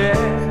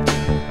share,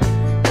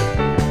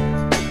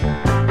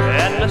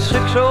 and the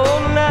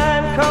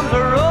 609 comes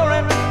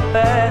a-rolling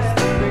past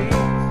the creek.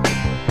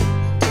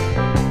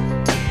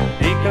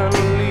 Deacon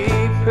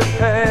Lee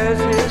prepares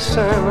his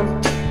sermon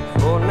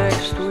for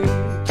next week.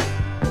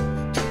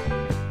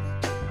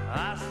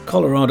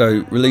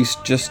 Colorado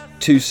released just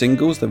 2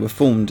 singles. They were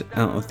formed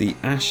out of the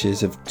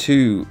ashes of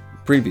 2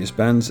 previous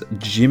bands,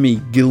 Jimmy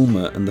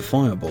Gilmer and the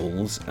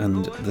Fireballs,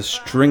 and the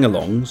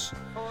String-Alongs.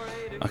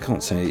 I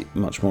can't say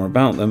much more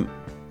about them,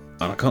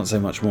 and I can't say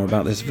much more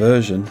about this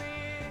version.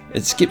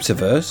 It skips a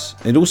verse,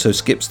 it also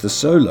skips the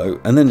solo,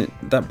 and then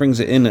that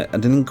brings it in at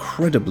an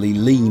incredibly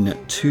lean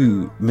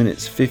 2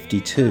 minutes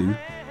 52.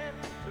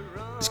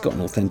 It's got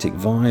an authentic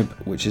vibe,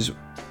 which is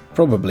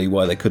probably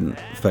why they couldn't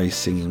face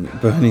singing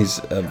Bernie's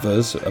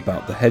verse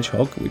about the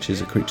hedgehog, which is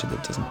a creature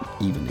that doesn't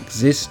even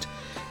exist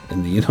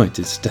in the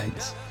United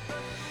States.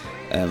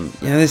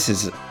 This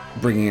is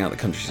bringing out the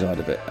countryside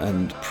a bit,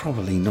 and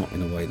probably not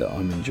in a way that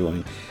I'm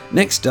enjoying.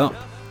 Next up,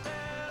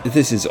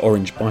 this is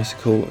Orange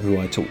Bicycle, who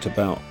I talked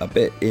about a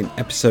bit in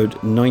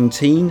episode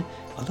 19.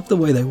 I love the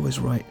way they always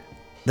write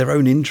their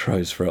own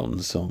intros for Elton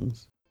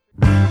songs.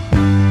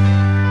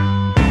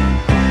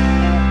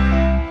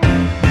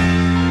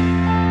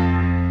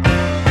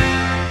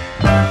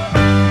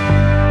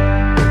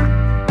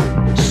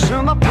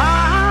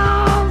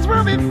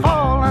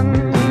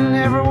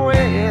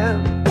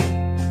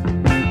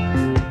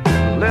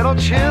 Little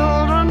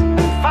children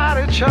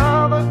fight each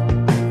other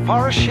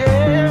for a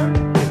share.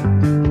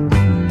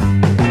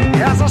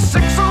 As a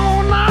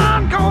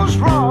 609 goes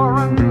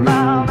roaring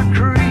down the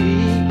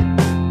creek,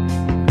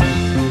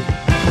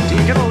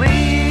 Deacon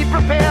Lee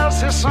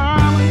prepares his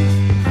sermon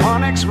for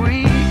next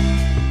week.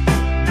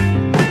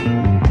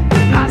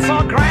 I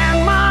saw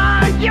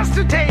Grandma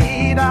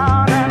yesterday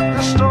down at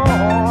the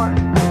store.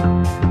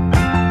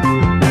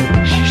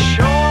 She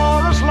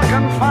sure is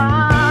looking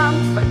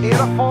fine for 8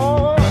 or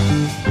 4.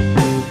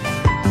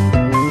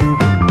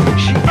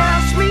 She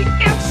asked me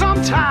if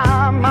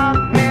sometime I'd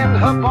mend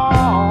her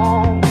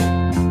ball.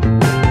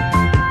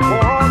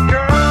 Poor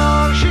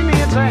girl, she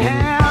needs a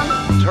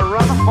hand to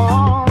run the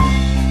farm.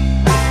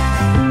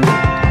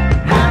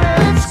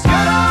 And it's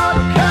good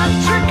old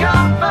country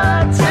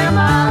comforts in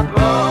my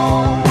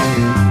bones.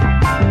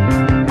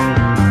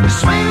 The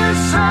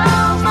sweetest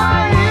sounds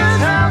my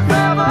ears have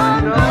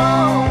ever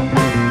known.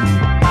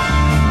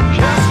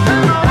 Just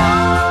an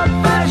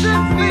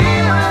old-fashioned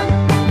feeling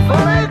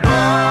fully grown.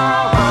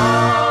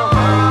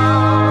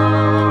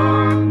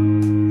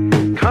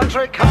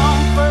 Country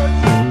comfort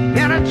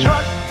in a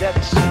truck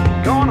that's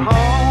going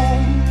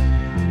home.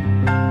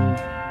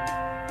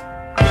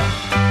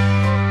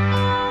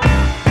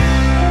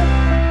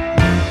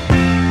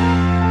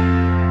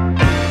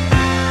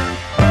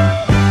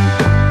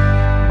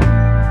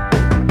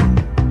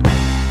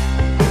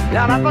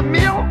 Down at the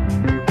mill,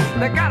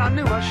 they got a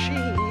new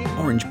machine.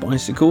 Orange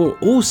Bicycle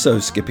also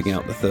skipping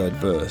out the third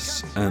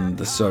verse and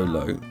the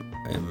solo.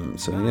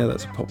 So yeah,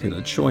 that's a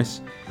popular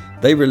choice.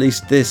 They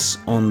released this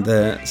on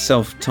their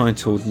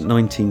self-titled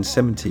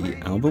 1970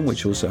 album,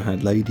 which also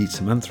had Lady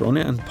Samantha on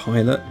it and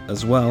Pilot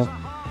as well.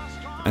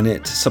 And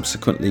it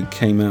subsequently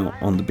came out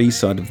on the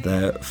B-side of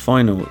their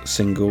final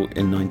single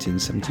in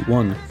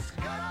 1971.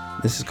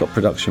 This has got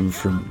production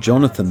from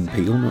Jonathan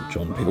Peel, not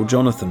John Peel,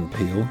 Jonathan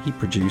Peel. He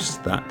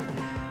produced that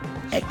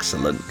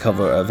excellent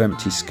cover of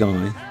Empty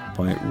Sky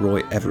by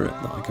Roy Everett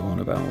that I go on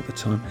about all the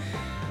time.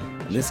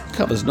 This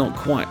cover's not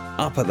quite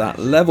up at that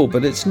level,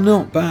 but it's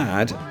not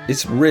bad.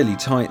 It's really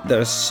tight.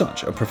 They're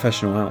such a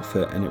professional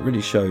outfit, and it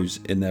really shows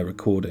in their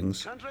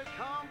recordings.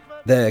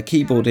 Their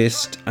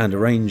keyboardist and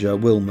arranger,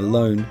 Will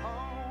Malone,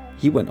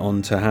 he went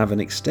on to have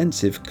an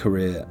extensive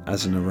career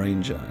as an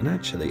arranger. And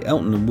actually,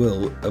 Elton and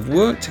Will have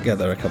worked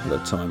together a couple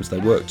of times. They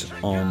worked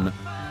on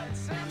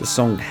the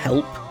song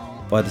Help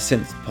by the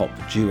synth-pop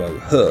duo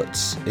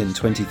Hertz in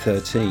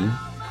 2013.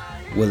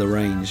 Will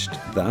arranged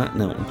that,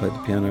 and Elton played the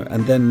piano.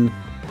 And then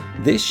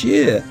this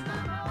year,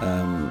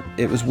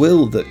 it was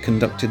Will that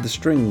conducted the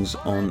strings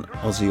on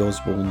Ozzy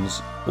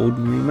Osbourne's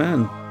Ordinary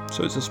Man.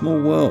 So it's a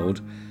small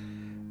world.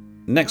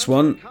 Next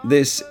one,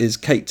 this is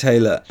Kate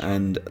Taylor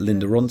and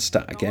Linda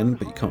Ronstadt again,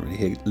 but you can't really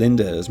hear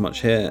Linda as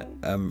much here,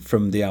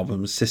 from the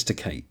album Sister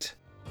Kate.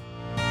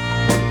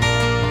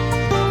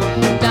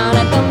 Down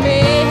at the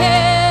mill,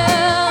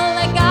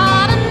 they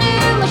got a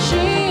new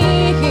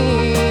machine.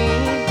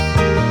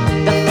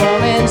 The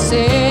foreman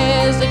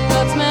says it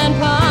cuts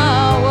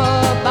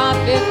manpower by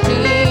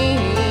 15.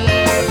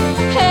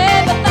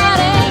 Hey, but that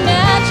ain't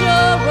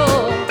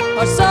natural,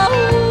 or so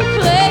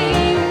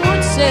Clay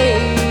would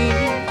say.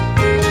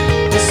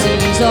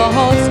 He's a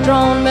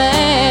horse-drawn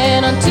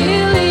man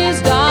until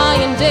his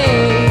dying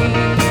day.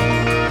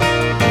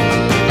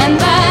 And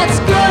that's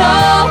good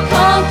old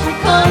country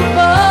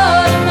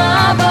comfort in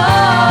my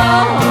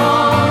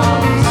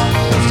bones.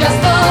 It's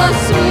just the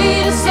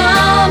sweetest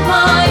sound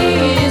my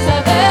ears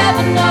have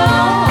ever known.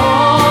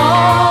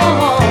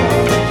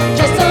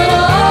 Just an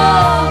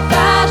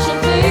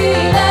old-fashioned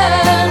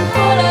feeling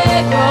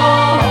fully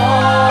grown.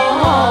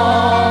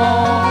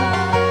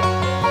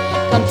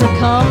 Country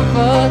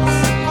comforts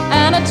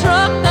and a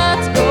truck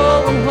that's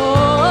going home.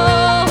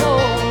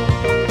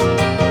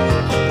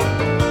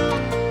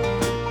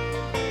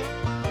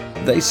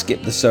 They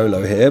skip the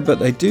solo here, but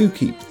they do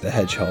keep the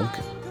hedgehog,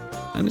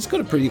 and it's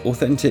got a pretty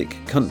authentic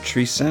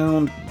country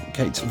sound.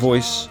 Kate's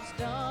voice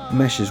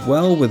meshes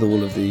well with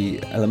all of the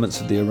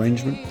elements of the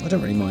arrangement. I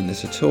don't really mind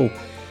this at all.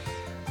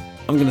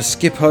 I'm going to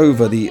skip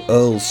over the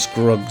Earl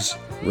Scruggs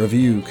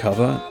review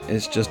cover.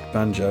 It's just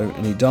banjo,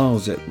 and he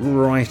dials it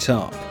right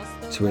up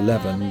to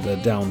 11. The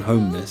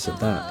down-homeness of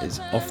that is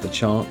off the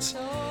charts.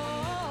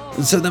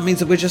 And so that means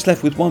that we're just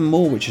left with one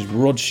more, which is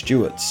Rod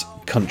Stewart's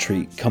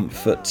Country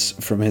Comforts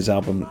from his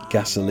album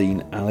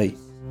Gasoline Alley.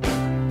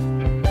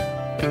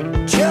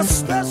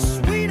 Just the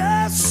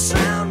sweetest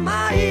sound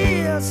my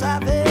ears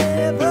have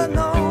ever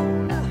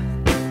known.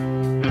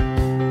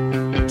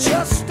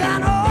 Just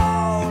an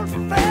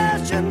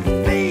old-fashioned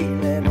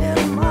feeling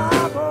in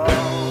my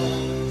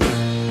bones.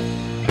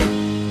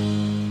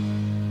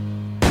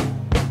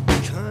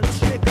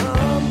 Country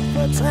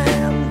comforts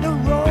and the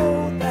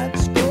road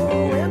that's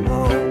going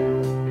home.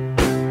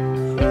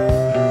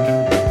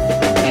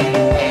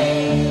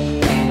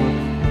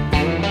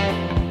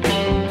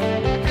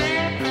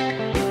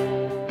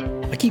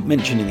 I keep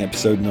mentioning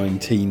episode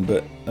 19,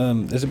 but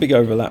there's a big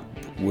overlap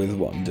with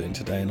what I'm doing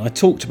today, and I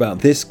talked about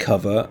this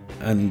cover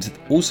and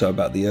also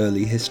about the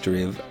early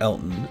history of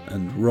Elton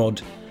and Rod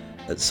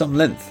at some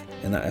length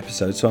in that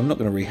episode, so I'm not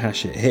going to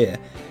rehash it here.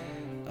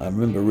 I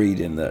remember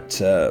reading that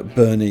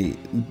Bernie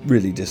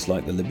really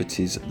disliked the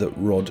liberties that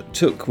Rod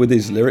took with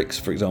his lyrics,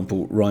 for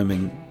example,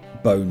 rhyming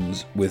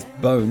bones with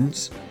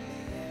bones.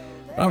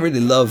 I really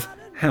love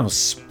how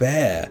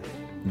spare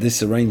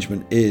this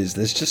arrangement is.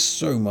 There's just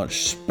so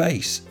much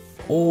space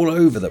all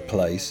over the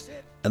place.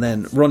 And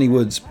then Ronnie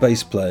Wood's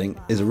bass playing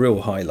is a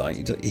real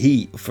highlight.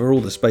 He, for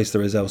all the space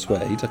there is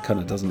elsewhere, he kind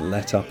of doesn't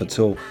let up at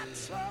all.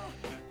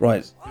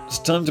 Right, it's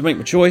time to make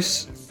my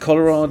choice.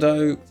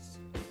 Colorado,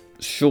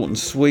 short and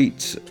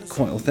sweet,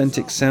 quite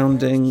authentic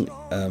sounding,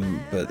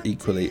 but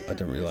equally I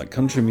don't really like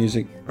country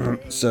music.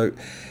 So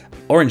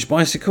Orange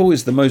Bicycle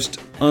is the most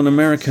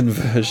un-American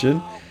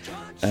version,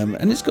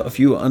 and it's got a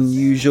few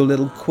unusual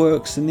little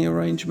quirks in the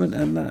arrangement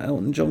and that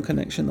Elton John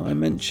connection that I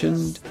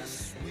mentioned.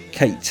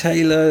 Kate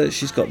Taylor,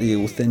 she's got the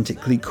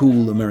authentically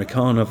cool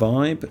Americana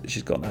vibe,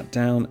 she's got that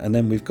down. And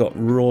then we've got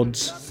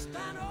Rod's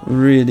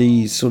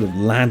really sort of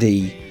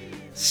laddie,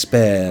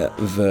 spare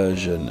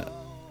version.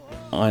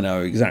 I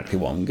know exactly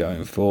what I'm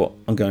going for.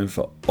 I'm going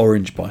for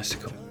Orange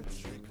Bicycle.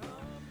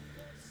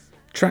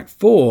 Track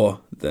 4,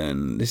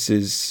 then. This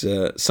is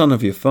Son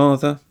of Your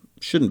Father.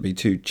 Shouldn't be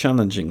too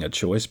challenging a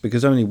choice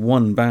because only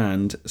one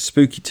band,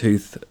 Spooky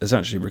Tooth, has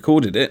actually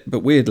recorded it, but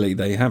weirdly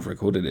they have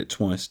recorded it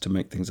twice to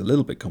make things a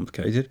little bit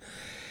complicated.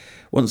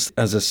 Once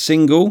as a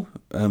single,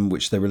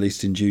 which they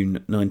released in June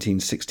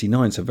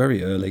 1969, so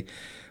very early,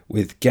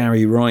 with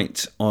Gary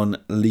Wright on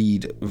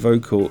lead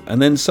vocal,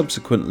 and then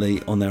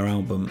subsequently on their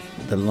album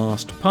The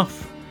Last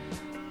Puff.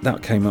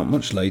 That came out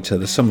much later,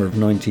 the summer of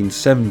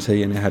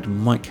 1970, and it had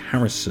Mike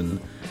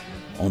Harrison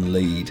on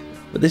lead.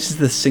 But this is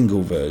the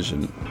single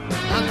version.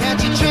 I'll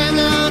catch you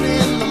trembling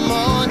in the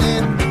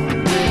morning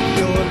with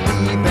your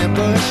deep and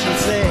bushy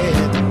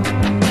said.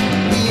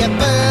 We have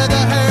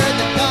further heard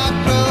the cock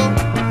crow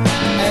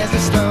as they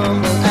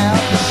stumble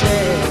out the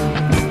shed.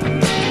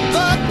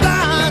 But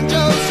blind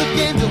Joseph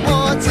came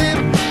towards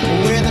him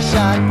with a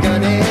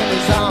shotgun in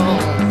his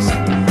arms.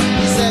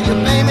 He said, "You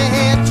pay me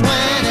here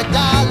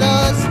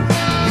 $20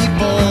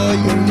 before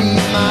you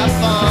leave my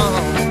farm."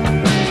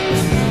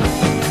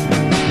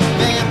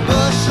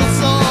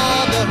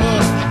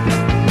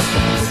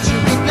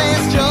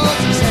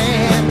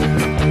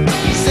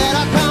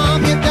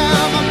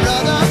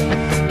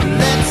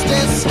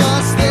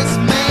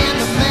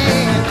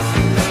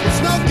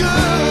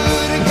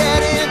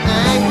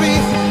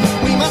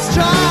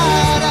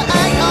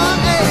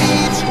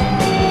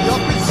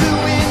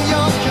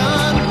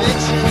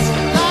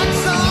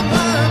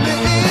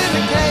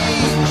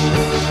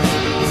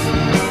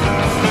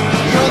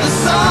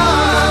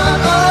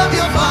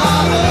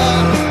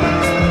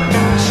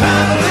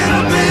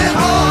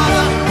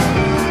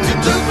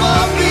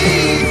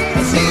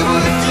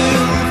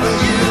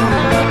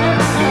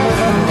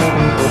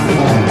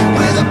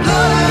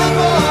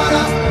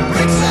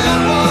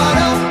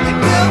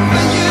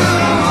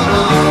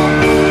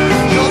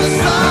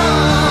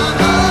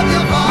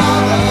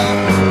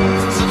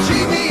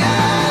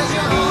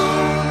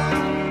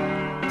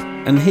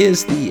 And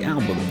here's the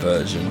album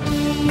version.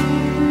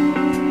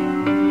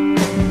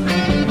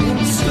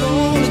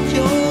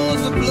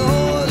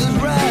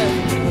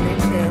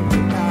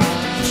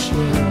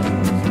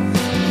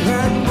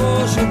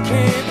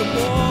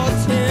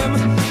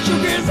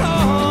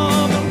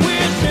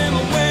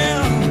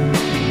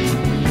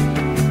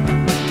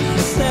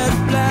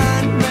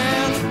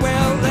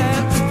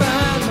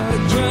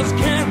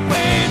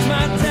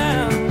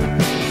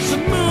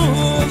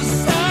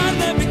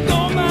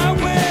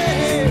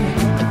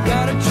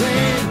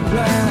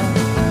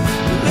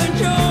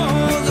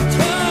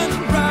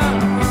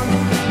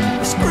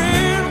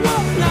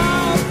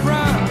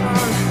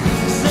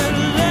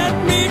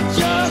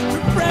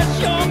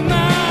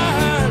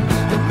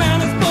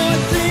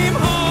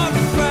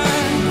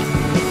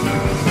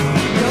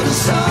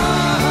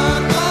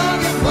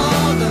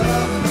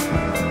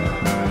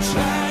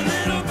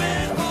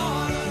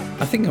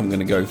 I think I'm going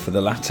to go for the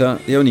latter.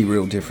 The only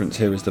real difference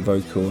here is the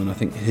vocal, and I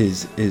think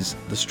his is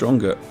the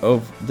stronger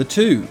of the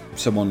two.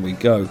 So on we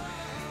go.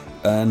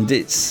 And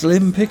it's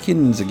slim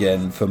pickings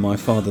again for My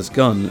Father's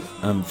Gun.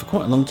 For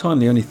quite a long time,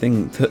 the only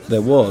thing that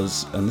there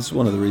was, and this is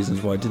one of the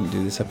reasons why I didn't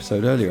do this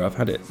episode earlier, I've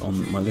had it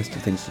on my list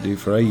of things to do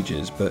for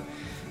ages, but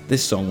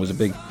this song was a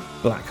big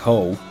black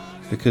hole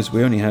because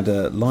we only had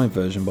a live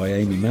version by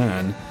Amy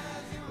Mann.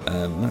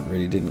 That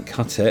really didn't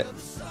cut it.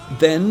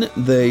 Then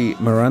the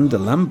Miranda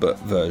Lambert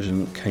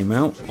version came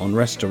out on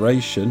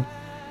Restoration,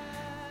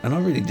 and I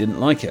really didn't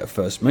like it at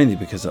first, mainly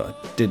because I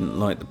didn't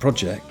like the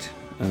project,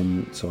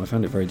 so I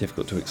found it very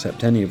difficult to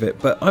accept any of it,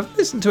 but I've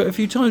listened to it a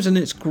few times and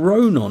it's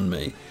grown on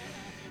me.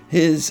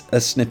 Here's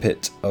a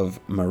snippet of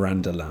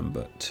Miranda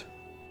Lambert.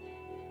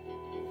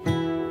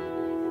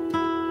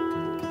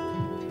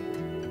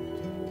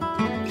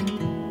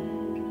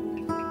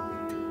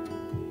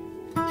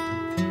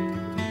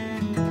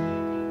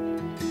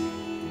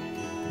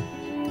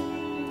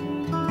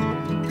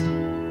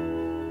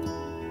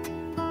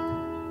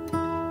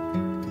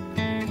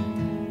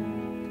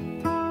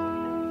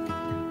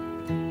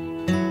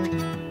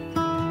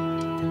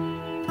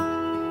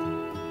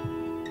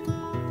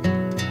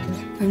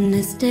 From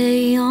this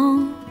day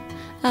on,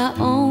 I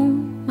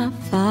own my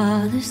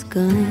father's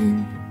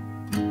gun.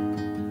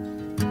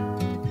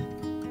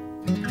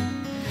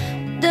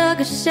 Dug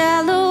a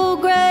shallow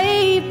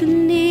grave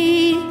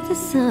beneath the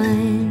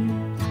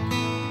sun.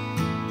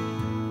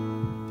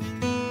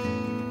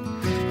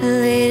 I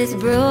laid his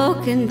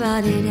broken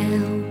body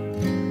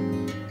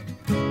down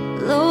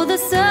below the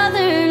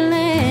southern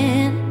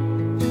land.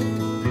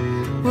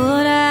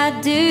 What I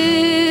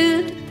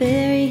do to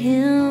bury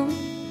him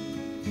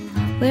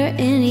where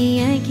any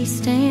Yankee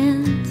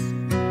stands.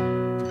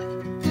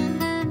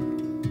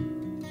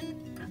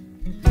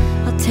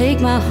 I'll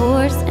take my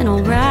horse and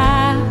I'll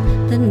ride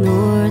the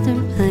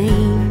northern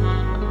plain,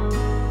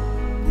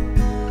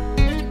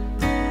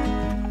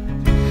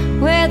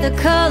 wear the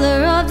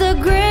color of the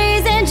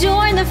grays and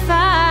join the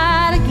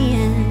fight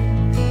again.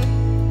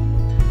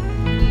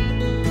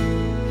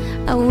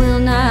 I will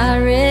not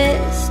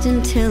rest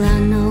until I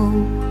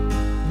know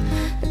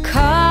the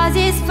cause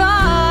is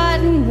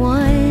fought and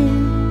won.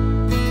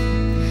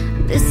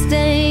 This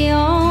day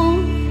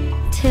on,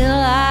 till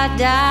I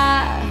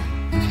die,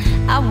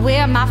 I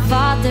wear my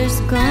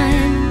father's gun.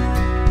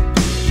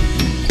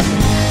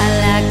 I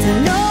like to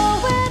know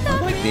where I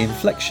like the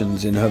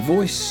inflections in her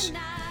voice.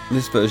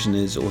 This version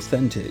is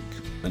authentic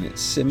and it's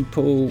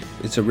simple,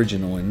 it's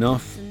original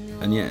enough,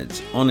 and yet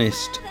it's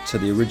honest to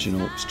the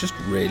original. It's just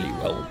really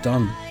well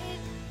done.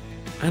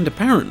 And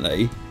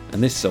apparently,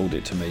 and this sold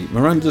it to me,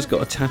 Miranda's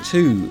got a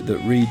tattoo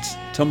that reads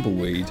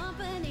Tumbleweed,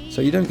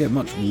 so you don't get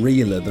much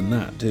realer than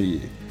that, do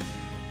you?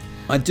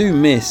 I do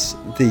miss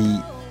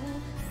the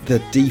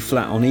D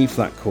flat on E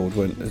flat chord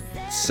when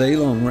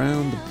sail on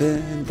round the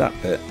bend, that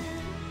bit.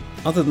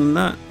 Other than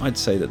that, I'd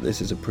say that this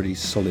is a pretty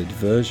solid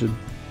version.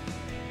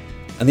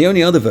 And the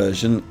only other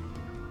version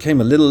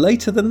came a little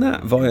later than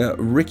that via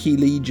Ricky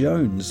Lee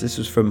Jones. This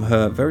was from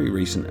her very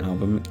recent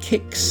album,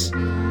 Kicks.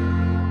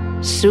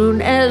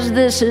 Soon as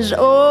this is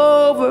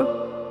over,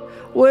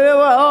 we'll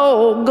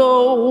all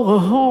go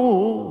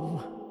home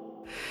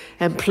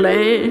and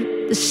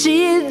plant the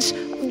seeds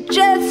of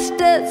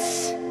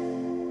justice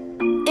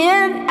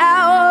in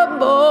our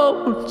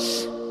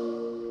bones,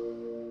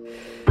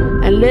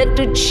 and let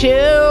the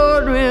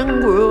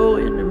children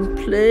growing and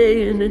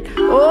playing, and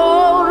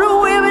all the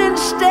women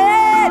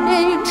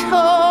standing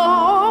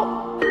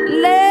tall,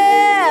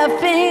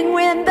 laughing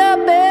when the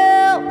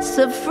bells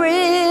are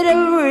free to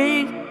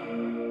ring.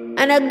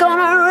 And they're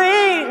gonna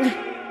ring,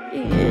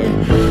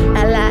 yeah.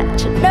 I like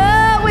to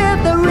know where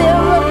the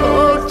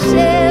riverboat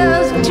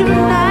sails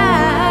tonight,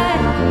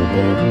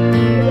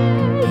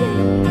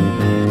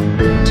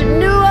 to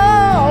New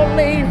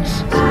Orleans,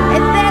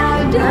 and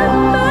that's done.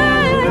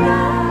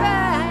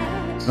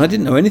 I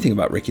didn't know anything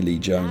about Ricky Lee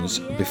Jones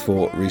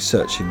before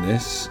researching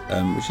this,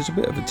 which is a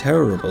bit of a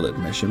terrible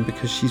admission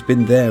because she's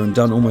been there and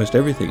done almost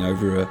everything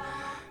over a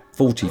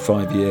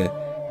 45-year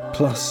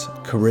plus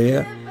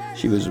career.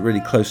 She was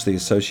really closely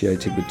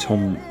associated with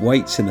Tom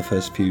Waits in the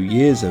first few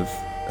years of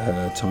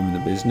her time in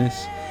the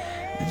business.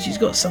 And she's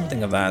got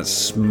something of that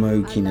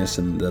smokiness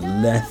and the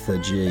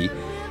lethargy,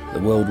 the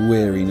world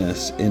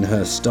weariness in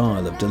her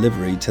style of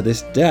delivery to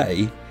this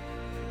day.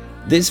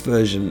 This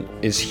version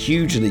is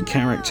hugely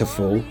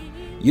characterful.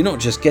 You're not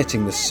just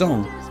getting the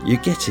song, you're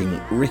getting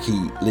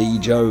Ricky Lee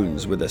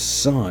Jones with a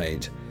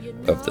side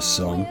of the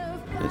song.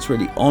 It's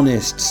really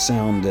honest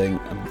sounding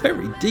and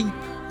very deep,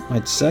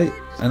 I'd say.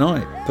 And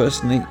I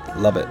personally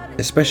love it,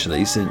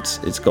 especially since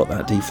it's got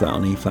that D flat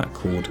on E flat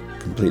chord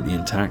completely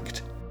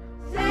intact.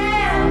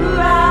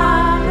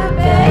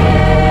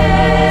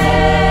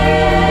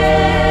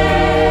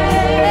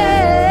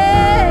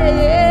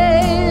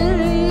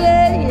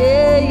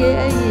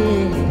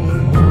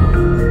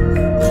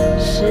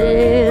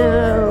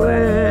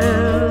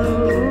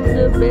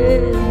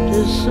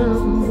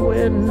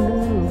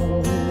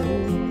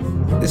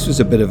 This was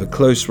a bit of a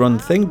close run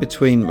thing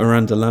between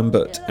Miranda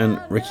Lambert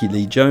and Ricky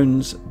Lee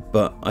Jones,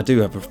 but I do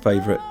have a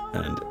favourite,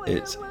 and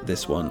it's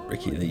this one,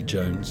 Ricky Lee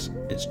Jones.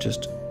 It's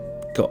just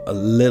got a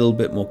little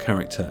bit more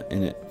character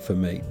in it for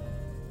me.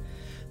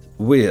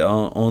 We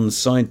are on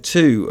side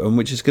 2, and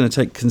which is going to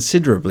take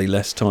considerably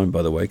less time,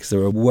 by the way, because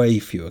there are way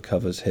fewer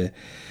covers here.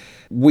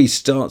 We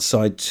start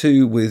side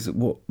 2 with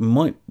what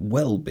might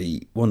well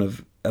be one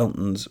of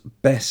Elton's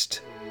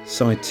best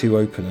side 2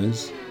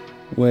 openers,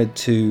 Wed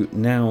to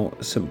Now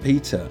St.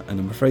 Peter, and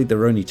I'm afraid there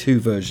are only 2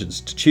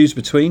 versions to choose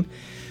between.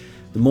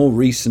 The more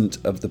recent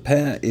of the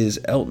pair is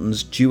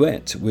Elton's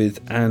duet with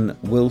Ann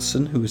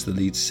Wilson, who was the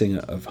lead singer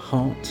of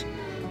Heart,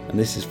 and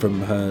this is from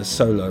her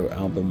solo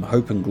album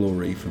Hope and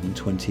Glory from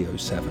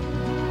 2007.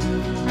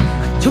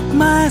 I took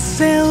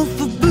myself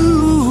a blue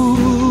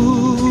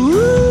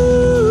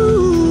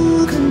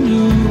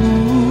canoe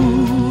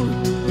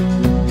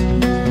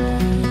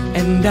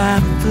and I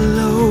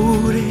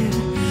floated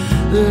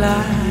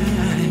like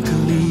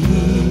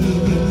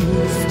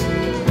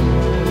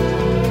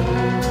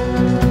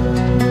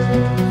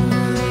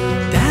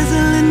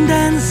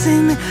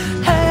dancing,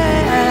 half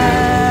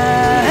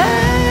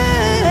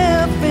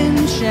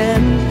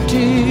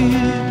enchanted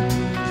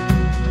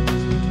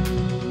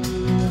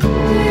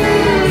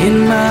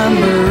in my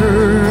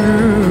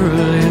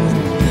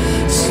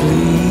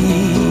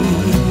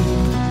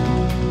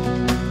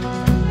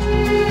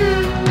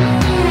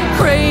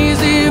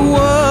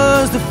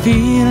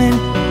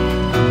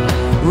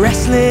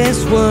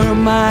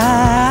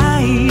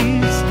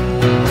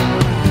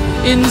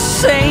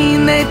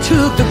insane, they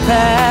took the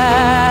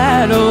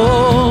paddles.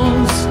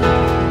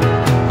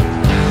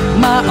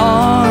 My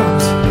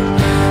arms,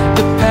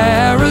 the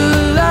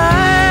paralyzed.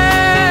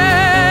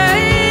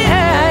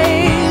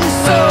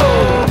 So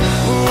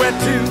where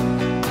to?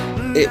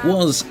 It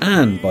was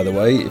Anne, by the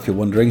way, if you're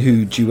wondering,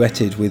 who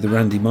duetted with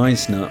Randy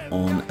Meisner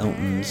on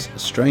Elton's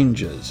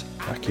Strangers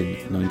back in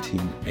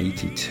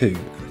 1982.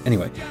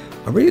 Anyway,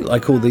 I really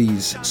like all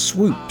these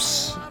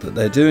swoops that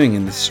they're doing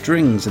in the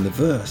strings in the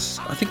verse.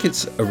 I think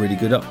it's a really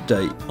good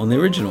update on the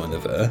original in the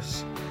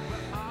verse.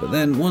 But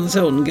then once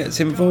Elton gets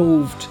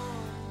involved,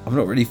 I'm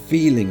not really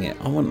feeling it.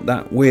 I want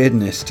that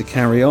weirdness to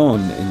carry on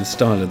in the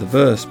style of the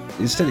verse.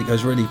 Instead it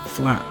goes really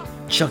flat,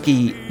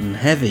 chucky and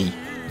heavy.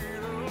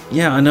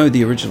 Yeah, I know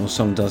the original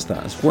song does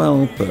that as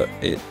well, but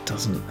it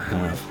doesn't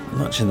have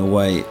much in the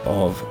way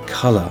of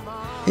colour.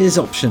 Here's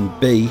option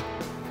B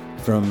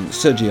from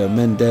Sergio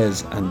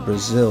Mendes and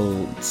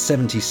Brazil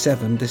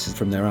 77. This is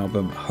from their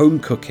album Home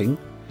Cooking,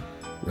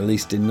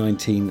 released in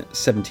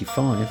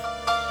 1975.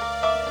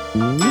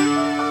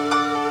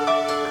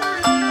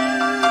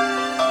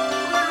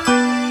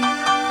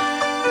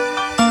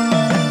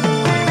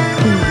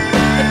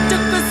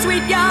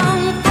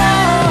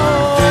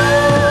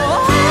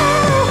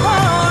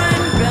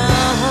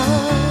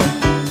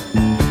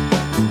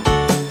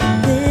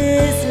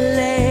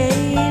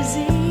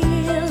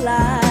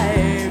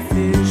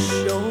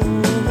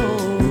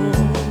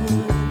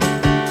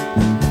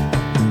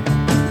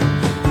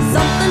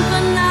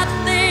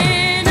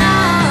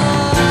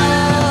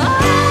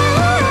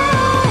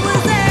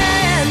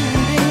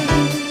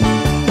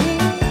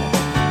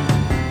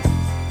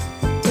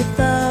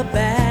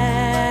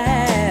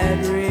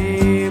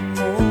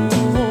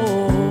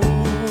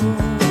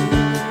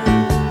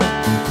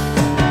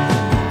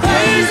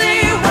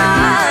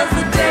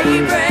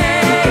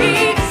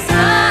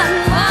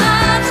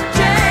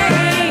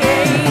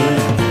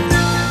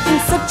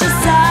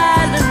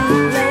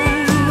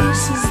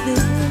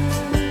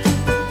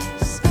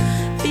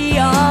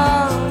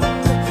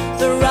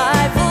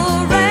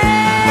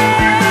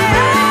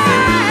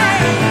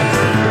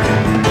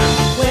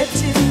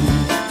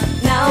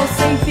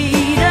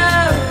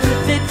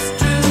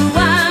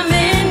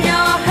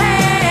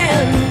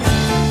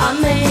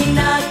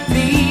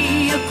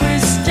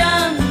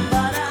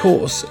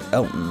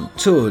 Elton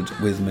toured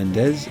with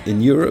Mendes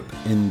in Europe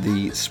in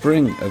the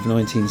spring of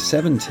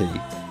 1970.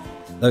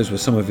 Those were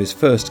some of his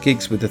first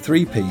gigs with the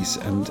three-piece,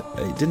 and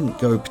it didn't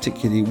go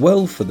particularly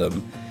well for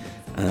them,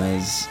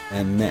 as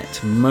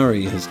Annette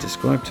Murray has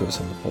described to us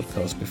on the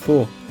podcast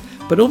before.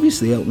 But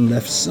obviously Elton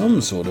left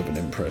some sort of an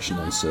impression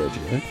on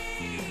Sergio.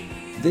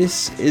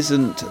 This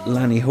isn't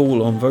Lanny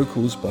Hall on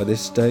vocals by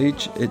this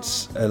stage,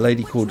 it's a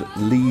lady called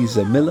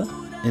Lisa Miller.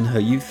 In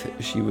her youth,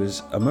 she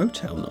was a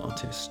Motown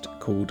artist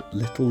called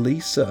Little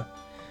Lisa.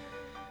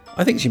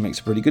 I think she makes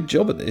a pretty good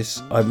job at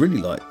this. I really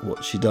like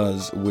what she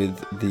does with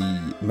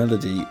the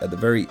melody at the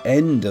very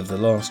end of the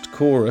last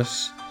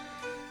chorus,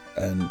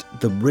 and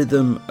the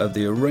rhythm of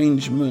the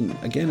arrangement,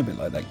 again a bit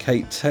like that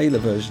Kate Taylor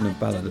version of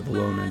Ballad of a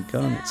Well-Known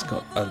Gun. It's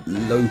got a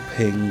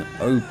loping,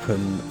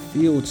 open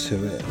feel to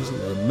it. There's a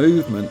lot of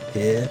movement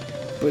here,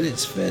 but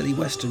it's fairly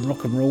Western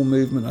rock and roll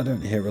movement. I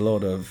don't hear a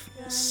lot of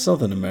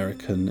Southern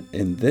American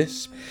in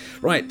this.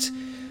 Right,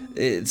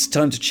 it's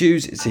time to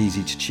choose. It's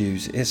easy to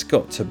choose. It's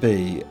got to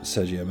be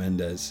Sergio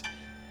Mendes.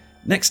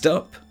 Next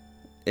up,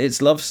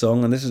 it's Love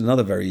Song, and this is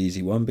another very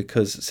easy one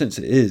because since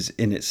it is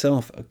in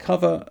itself a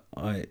cover,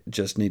 I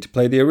just need to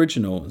play the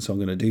original, and so I'm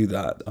going to do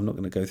that. I'm not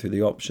going to go through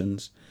the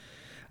options,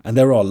 and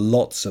there are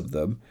lots of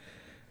them.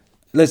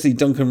 Leslie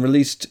Duncan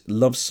released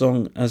Love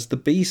Song as the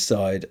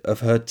B-side of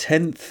her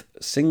 10th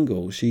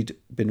single. She'd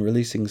been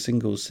releasing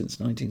singles since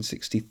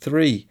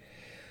 1963.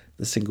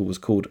 The single was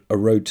called A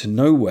Road to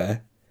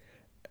Nowhere,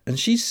 and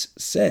she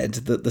said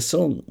that the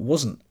song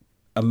wasn't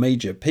a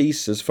major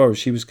piece as far as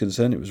she was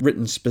concerned. It was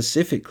written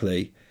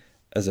specifically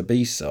as a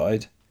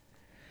B-side,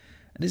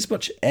 and it's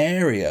much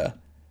airier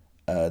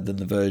than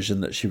the version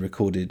that she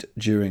recorded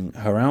during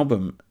her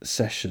album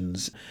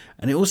sessions,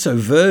 and it also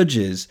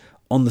verges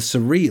on the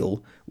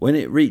surreal when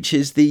it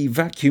reaches the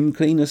vacuum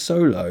cleaner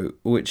solo,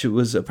 which it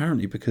was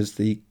apparently because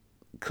the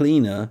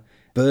cleaner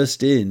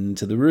burst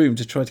into the room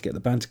to try to get the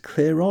band to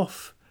clear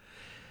off.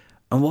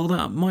 And while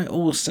that might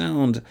all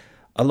sound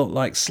a lot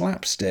like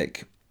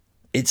slapstick,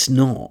 it's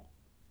not.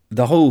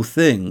 The whole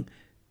thing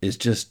is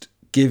just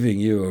giving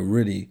you a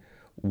really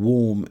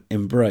warm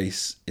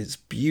embrace. It's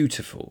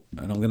beautiful,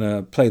 and I'm going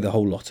to play the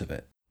whole lot of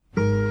it.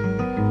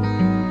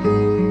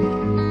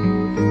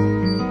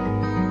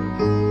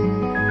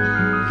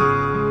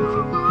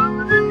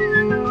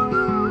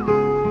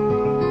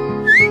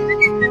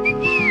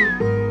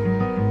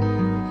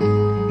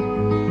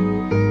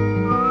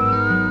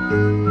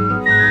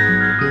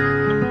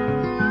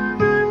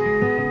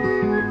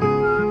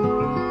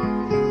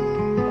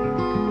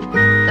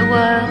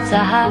 Words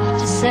I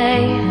have to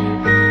say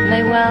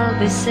may well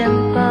be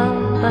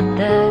simple, but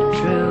they're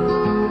true.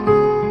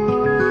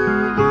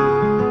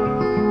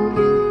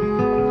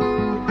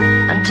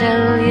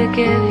 Until you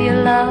give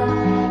your love,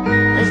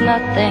 there's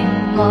there's nothing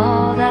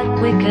more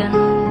that we can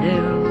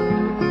do.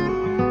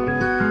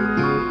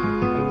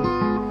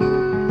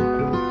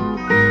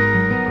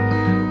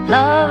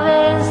 Love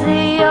is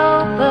the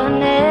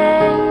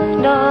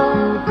opening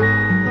door.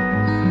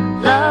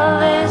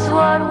 Love is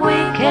what we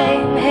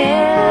came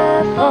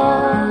here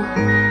for.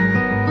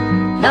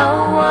 No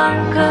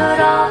one could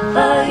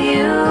offer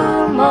you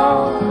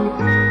more.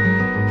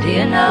 Do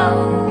you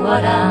know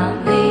what I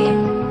mean?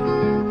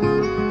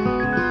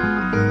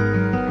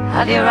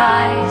 Have your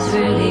eyes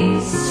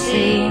really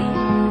seen?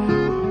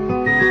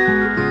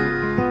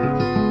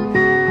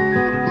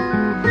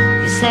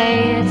 You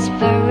say it's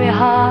very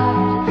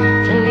hard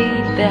to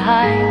leave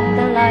behind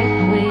the life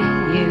we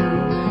knew,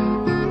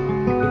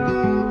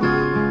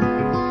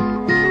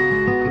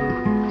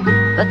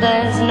 but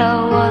there's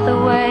no other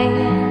way,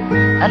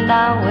 and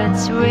now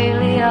it's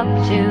really up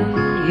to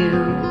you.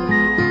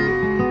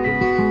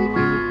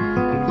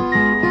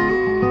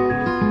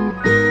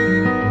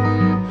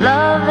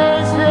 Love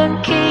is the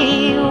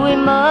key we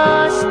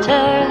must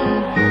turn.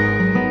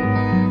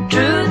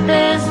 Truth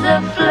is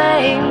the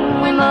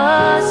flame we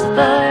must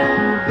burn.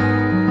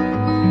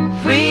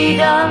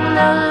 Freedom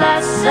the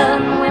lesson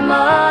we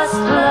must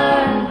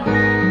learn.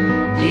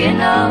 Do you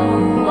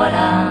know what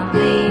I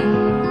mean?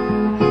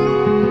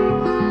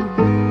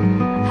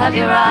 Have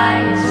your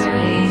eyes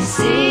really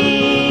seen?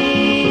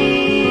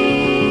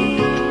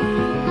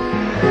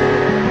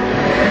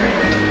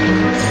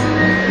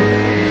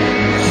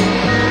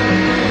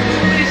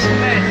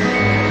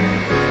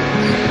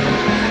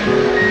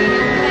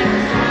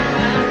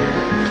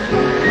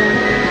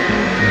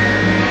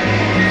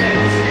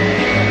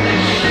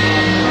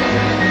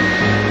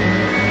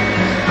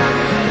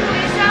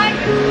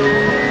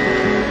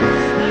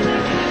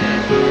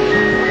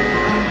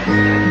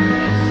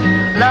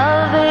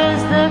 Love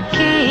is the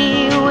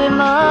key we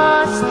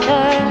must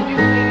turn.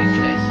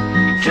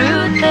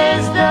 Truth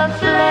is the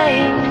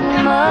flame we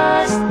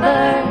must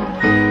burn.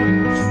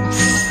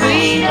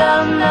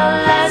 Freedom the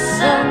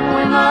lesson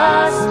we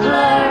must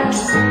learn.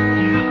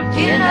 Do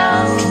you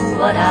know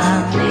what I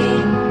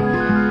mean?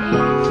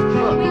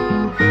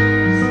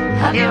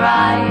 Have your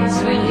eyes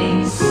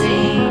really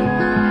seen?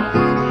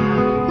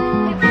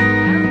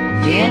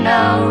 Do you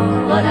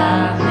know what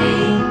I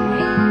mean?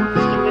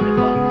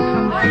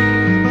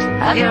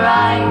 Have your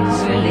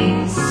eyes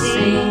really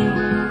seen?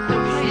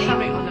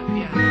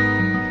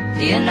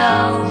 Do you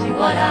know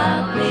what I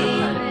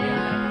mean?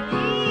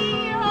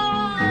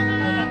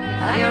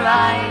 Have your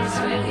eyes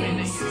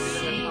really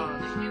seen?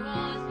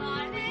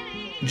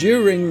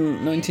 During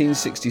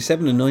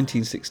 1967 and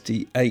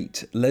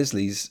 1968,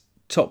 Leslie's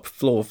top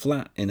floor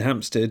flat in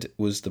Hampstead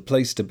was the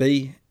place to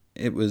be.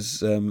 It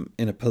was in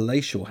a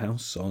palatial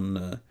house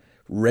on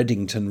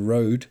Reddington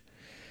Road,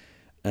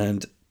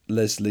 and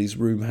Leslie's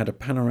room had a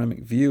panoramic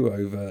view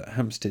over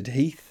Hampstead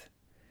Heath.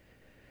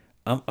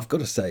 I've got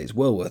to say, it's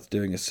well worth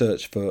doing a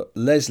search for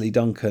Leslie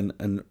Duncan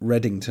and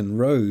Reddington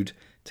Road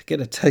to get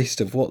a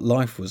taste of what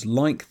life was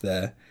like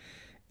there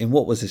in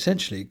what was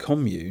essentially a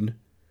commune.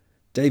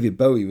 David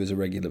Bowie was a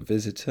regular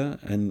visitor,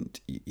 and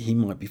he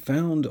might be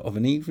found of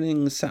an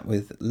evening sat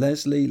with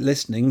Leslie,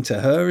 listening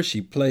to her as she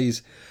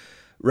plays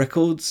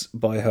records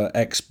by her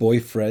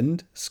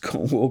ex-boyfriend,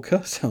 Scott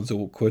Walker. Sounds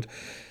awkward.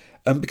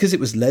 Because it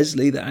was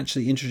Leslie that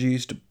actually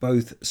introduced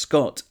both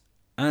Scott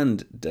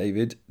and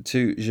David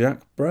to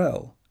Jacques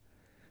Brel.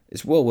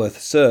 It's well worth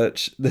a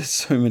search. There's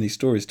so many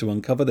stories to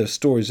uncover. There's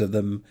stories of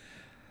them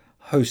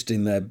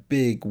hosting their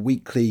big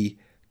weekly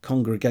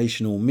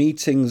congregational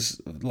meetings,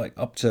 like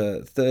up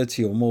to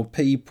 30 or more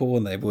people,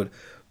 and they would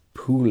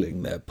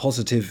pooling their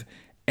positive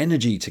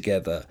energy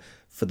together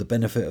for the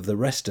benefit of the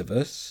rest of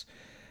us.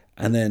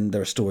 And then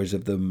there are stories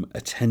of them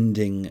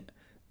attending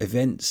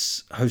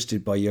events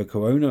hosted by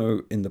Yoko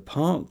Ono in the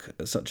park,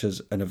 such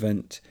as an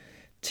event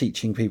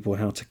teaching people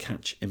how to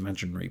catch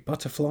imaginary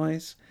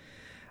butterflies.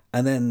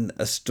 And then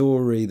a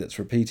story that's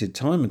repeated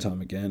time and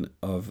time again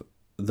of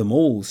them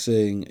all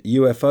seeing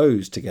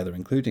UFOs together,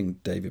 including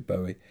David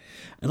Bowie.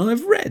 And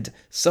I've read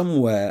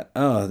somewhere,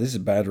 this is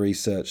bad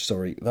research,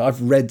 sorry.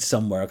 I've read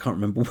somewhere, I can't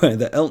remember where,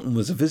 that Elton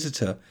was a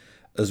visitor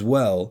as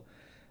well.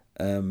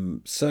 I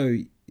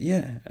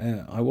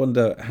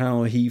wonder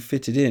how he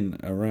fitted in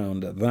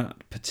around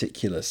that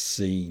particular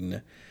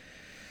scene.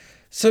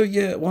 So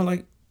yeah, while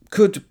I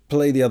could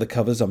play the other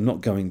covers, I'm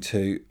not going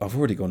to. I've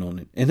already gone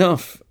on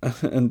enough,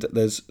 and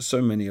there's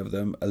so many of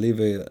them.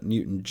 Olivia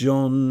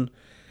Newton-John,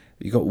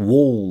 you got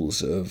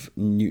walls of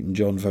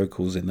Newton-John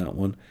vocals in that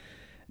one.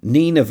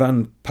 Nina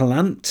Van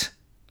Palant,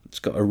 it's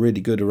got a really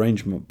good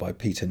arrangement by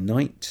Peter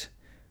Knight.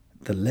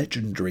 The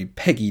legendary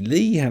Peggy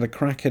Lee had a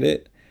crack at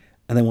it,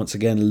 and then once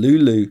again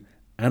Lulu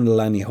and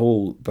Lanny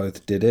Hall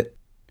both did it.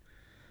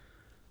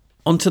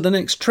 On to the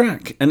next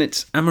track, and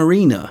it's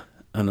Amarina,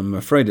 and I'm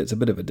afraid it's a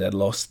bit of a dead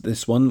loss,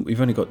 this one.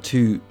 We've only got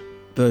two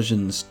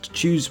versions to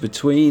choose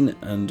between,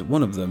 and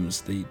one of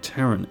them's the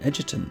Taron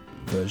Egerton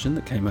version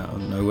that came out of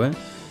nowhere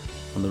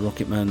on the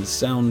Rocketman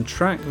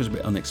soundtrack. It was a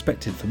bit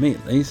unexpected for me,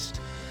 at least.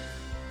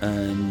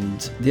 And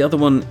the other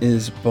one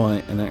is by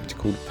an actor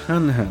called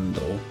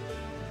Panhandle.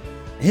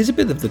 Here's a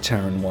bit of the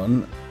Taran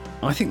one.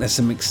 I think there's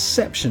some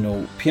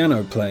exceptional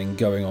piano playing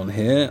going on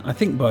here. I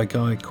think by a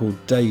guy called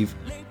Dave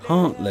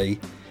Hartley.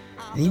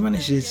 He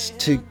manages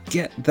to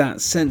get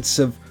that sense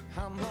of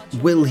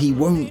will he,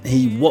 won't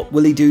he, what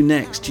will he do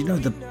next? You know,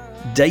 the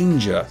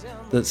danger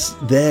that's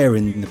there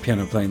in the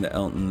piano playing that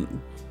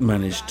Elton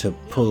managed to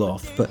pull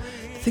off. But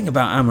the thing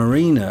about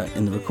Amarina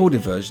in the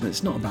recorded version,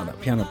 it's not about that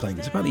piano playing,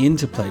 it's about the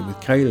interplay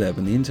with Caleb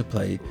and the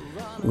interplay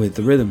with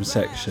the rhythm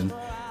section,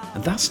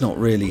 and that's not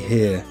really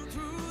here.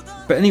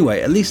 But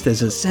anyway, at least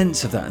there's a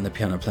sense of that in the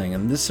piano playing,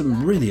 and there's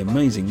some really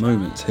amazing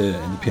moments here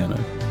in the piano.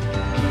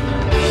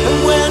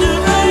 And when it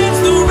rains,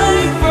 the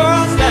rain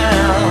falls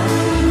down.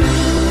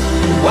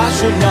 Why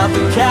should not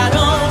the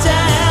cattle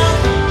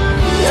down?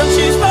 And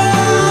she's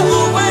far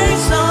away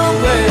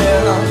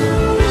somewhere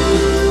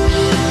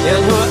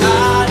in her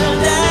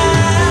island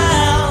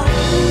down.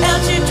 And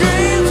she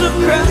dreams of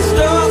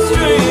crystal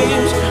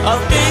streams of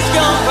days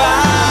gone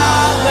by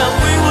when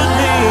we would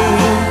be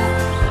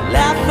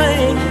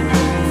laughing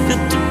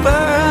fit to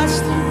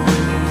burst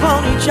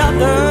upon each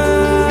other.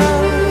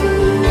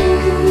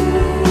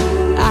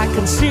 I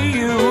can see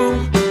you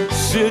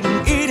sitting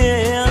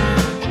eating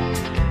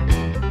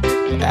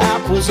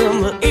apples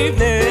in the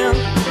evening,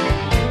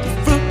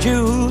 fruit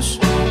juice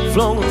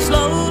flowing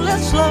slowly,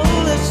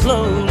 slowly,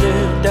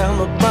 slowly down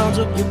the bounds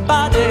of your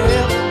body,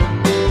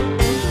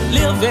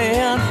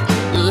 living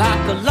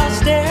like a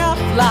lusty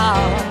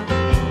flower,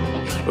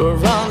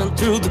 running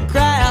through the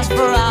grass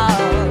for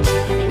hours,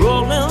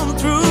 rolling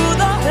through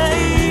the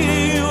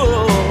hay,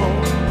 oh,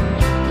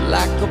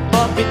 like a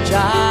puppy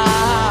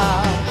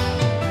child.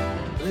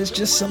 There's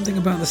just something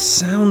about the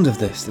sound of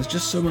this. There's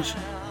just so much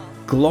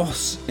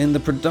gloss in the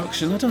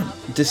production. I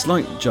don't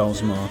dislike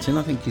Giles Martin.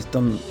 I think he's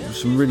done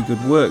some really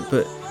good work,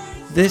 but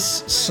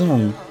this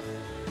song,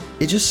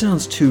 it just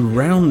sounds too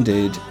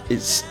rounded.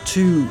 It's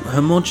too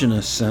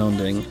homogeneous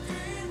sounding.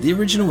 The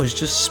original was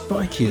just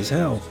spiky as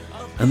hell,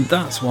 and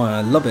that's why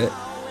I love it.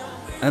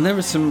 And there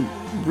are some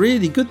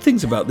really good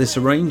things about this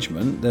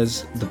arrangement.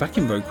 There's the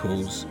backing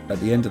vocals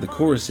at the end of the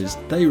choruses.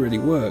 They really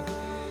work.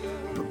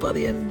 But by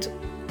the end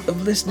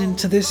of listening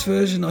to this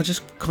version, I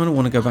just kind of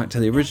want to go back to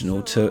the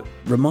original to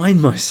remind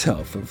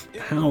myself of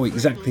how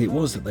exactly it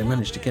was that they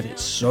managed to get it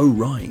so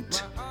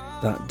right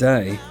that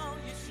day.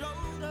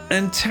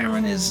 And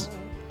Taran is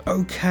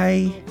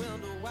okay.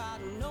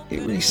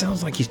 It really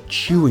sounds like he's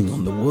chewing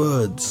on the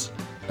words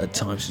at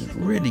times. He's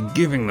really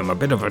giving them a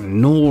bit of a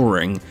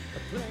gnawing.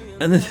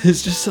 And then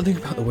there's just something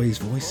about the way his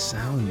voice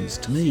sounds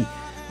to me.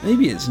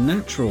 Maybe it's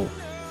natural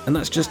and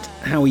that's just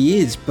how he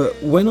is, but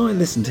when I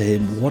listen to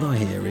him, what I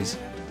hear is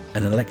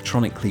an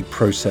electronically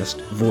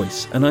processed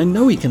voice. And I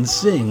know he can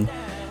sing,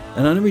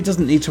 and I know he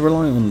doesn't need to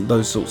rely on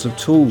those sorts of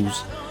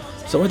tools.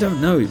 So I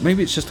don't know,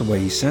 maybe it's just the way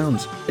he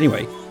sounds.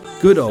 Anyway,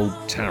 good old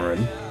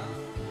Taran.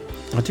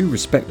 I do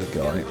respect the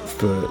guy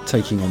for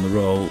taking on the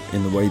role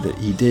in the way that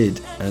he did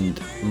and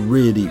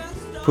really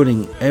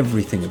putting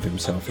everything of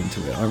himself into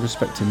it. I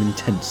respect him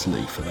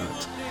intensely for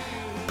that.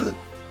 But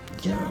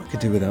yeah, I could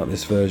do without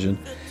this version.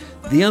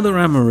 The other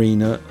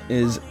Amarina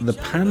is the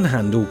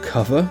Panhandle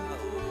cover,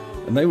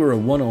 and they were a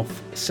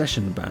one-off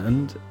session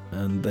band,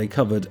 and they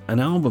covered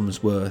an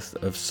album's worth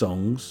of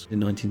songs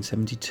in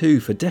 1972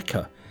 for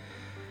Decca.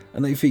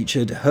 And they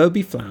featured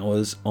Herbie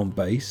Flowers on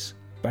bass,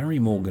 Barry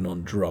Morgan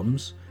on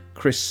drums,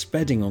 Chris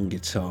Spedding on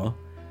guitar,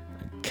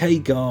 Kay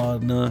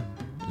Gardner,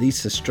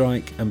 Lisa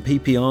Strike and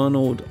P.P.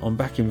 Arnold on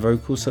backing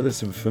vocals, so there's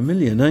some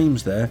familiar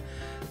names there.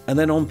 And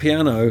then on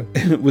piano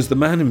was the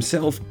man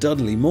himself,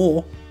 Dudley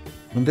Moore,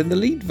 and then the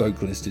lead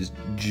vocalist is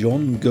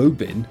John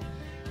Gobin,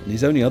 and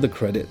his only other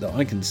credit that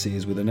I can see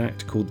is with an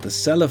act called The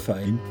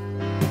Cellophane.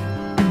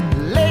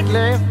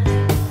 Lately,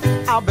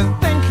 I've been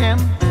thinking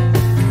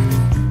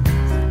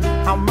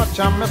how much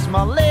I miss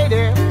my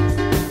lady.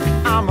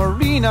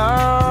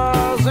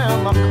 Amarinas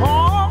in the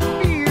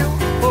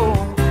cornfield, oh,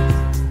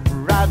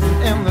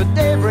 riding in the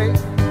daybreak,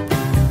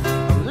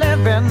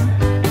 living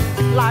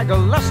like a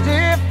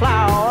lusty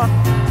flower,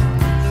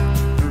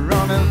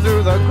 running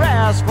through the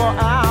grass for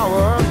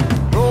hours,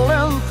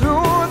 rolling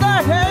through the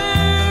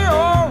hay,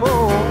 oh,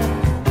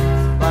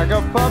 oh, like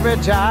a puppy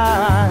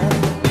child.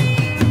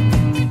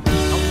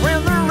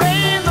 When the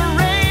rain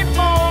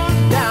falls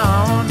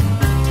down,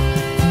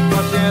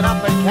 pushing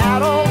up the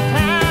cattle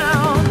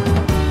town,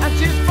 and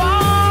she's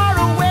far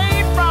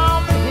away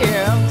from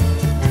here,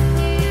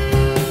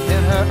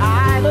 in her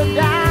island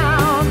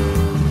down,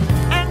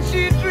 and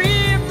she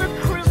dreams of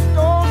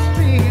crystal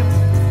streams,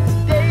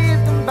 days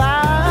gone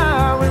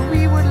by when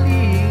we would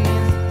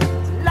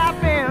leave,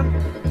 laughing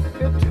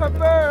at her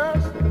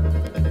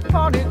burst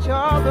upon each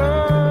other.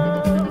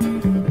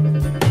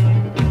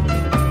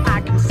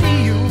 I can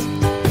see you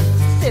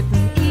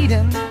sitting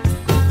eating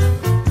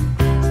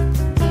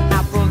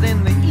apples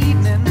in the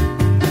evening,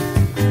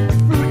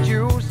 fruit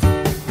juice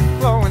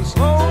flowing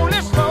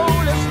slowly,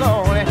 slowly,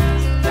 slowly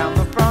down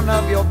the front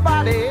of your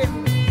body,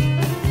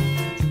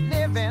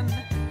 living.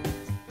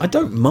 I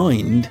don't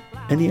mind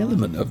any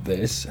element of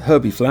this.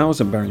 Herbie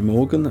Flowers and Barry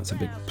Morgan, that's a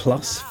big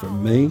plus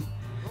from me.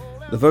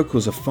 The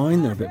vocals are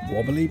fine, they're a bit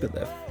wobbly, but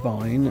they're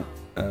fine.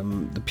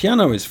 The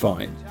piano is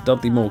fine.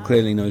 Dudley Moore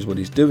clearly knows what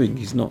he's doing.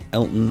 He's not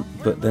Elton,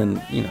 but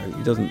then, you know,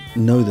 he doesn't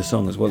know the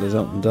song as well as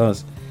Elton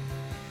does.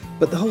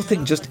 But the whole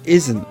thing just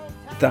isn't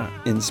that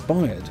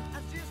inspired.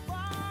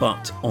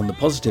 But on the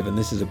positive, and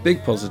this is a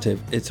big positive,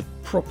 it's a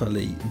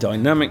properly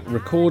dynamic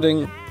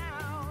recording,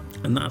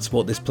 and that's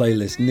what this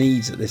playlist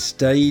needs at this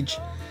stage.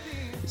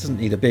 It doesn't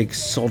need a big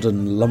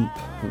sodden lump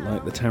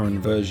like the Taron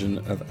version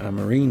of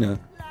Amarina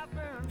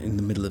in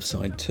the middle of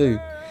side 2.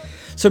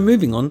 So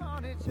moving on,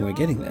 we're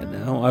getting there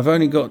now. I've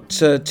only got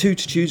 2 to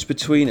choose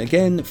between,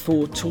 again,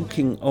 for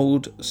Talking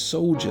Old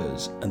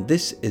Soldiers, and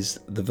this is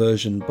the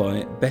version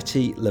by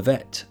Betty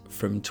Levette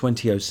from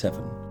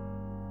 2007.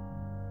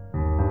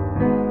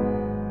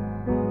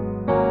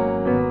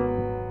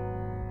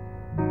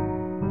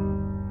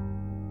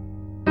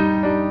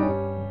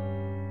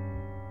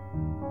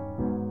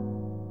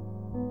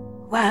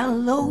 While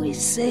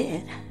Lois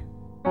said,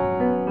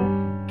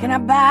 "Can I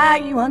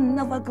buy you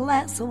another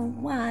glass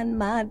of wine,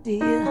 my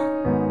dear?"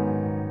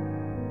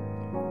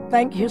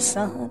 "Thank you,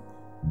 son.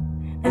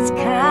 That's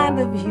kind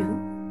of you.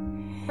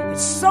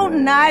 It's so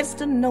nice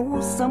to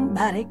know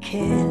somebody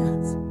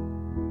cares.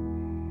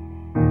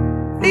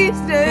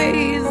 These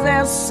days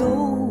there's so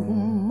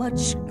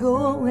much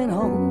going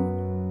on.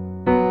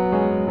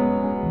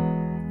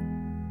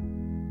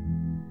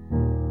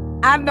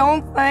 I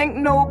don't think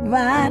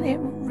nobody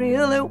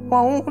really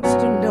wants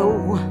to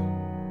know.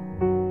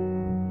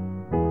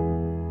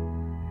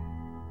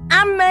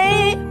 I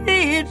mean,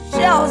 it's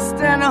just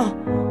an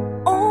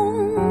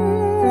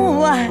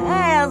old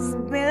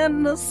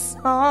has-been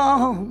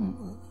song,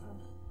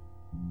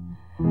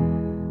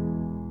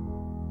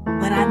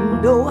 but I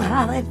know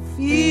how it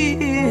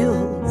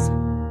feels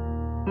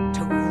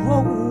to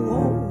grow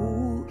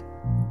old.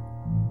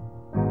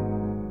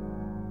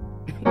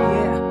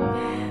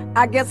 Yeah,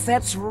 I guess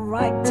that's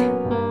right.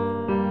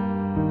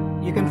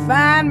 You can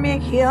find me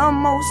here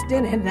most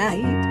any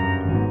night,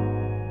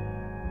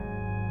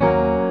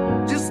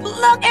 just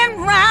looking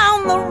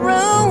round the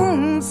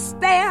room,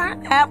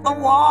 staring at the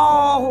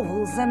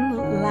walls and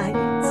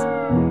lights.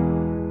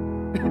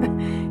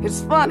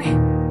 It's funny,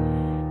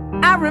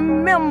 I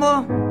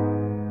remember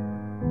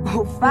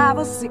 5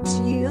 or 6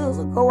 years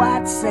ago,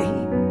 I'd say,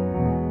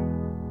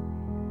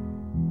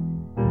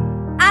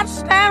 I'd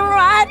stand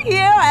right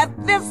here at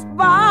this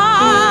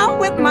bar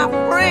with my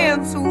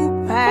friends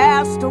who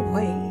passed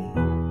away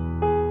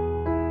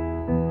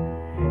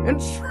and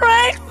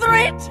drink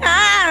 3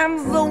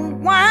 times the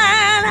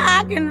wine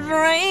I can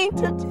drink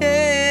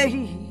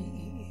today.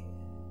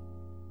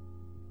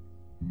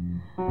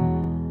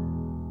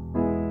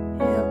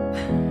 Yep,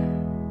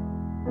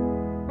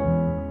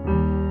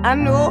 I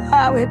know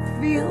how it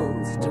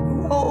feels to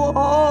grow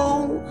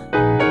old.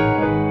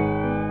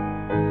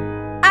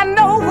 I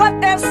know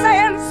what they're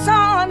saying,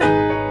 son.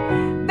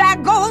 There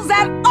goes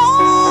that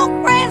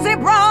old crazy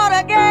broad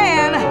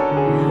again.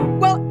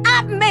 Well,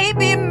 I may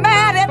be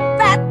mad at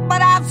that,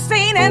 but I've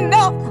seen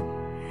enough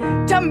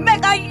to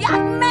make a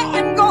young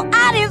man go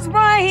out his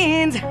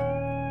brains.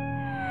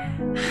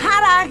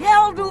 How the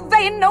hell do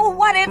they know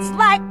what it's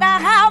like to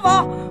have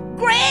a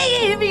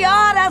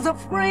graveyard as a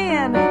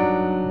friend?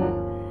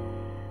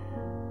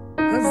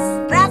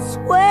 'Cause that's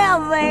where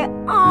they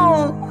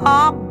all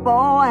are,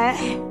 boy.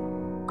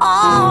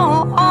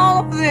 All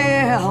of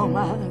them.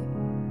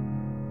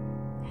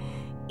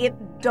 It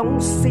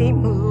don't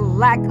seem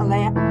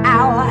likely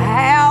I'll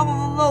have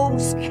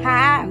those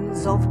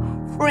kinds of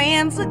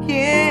friends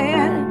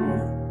again.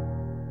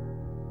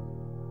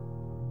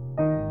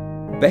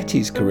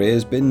 Betty's career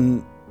has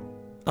been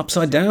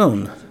upside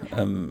down.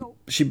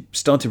 She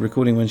started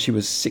recording when she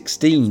was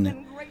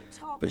 16,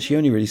 but she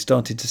only really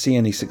started to see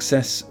any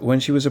success when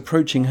she was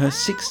approaching her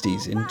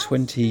 60s in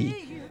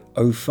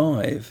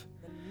 2005.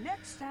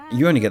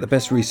 You only get the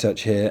best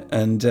research here,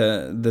 and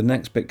the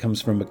next bit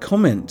comes from a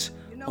comment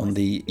on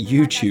the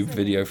YouTube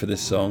video for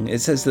this song.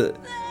 It says that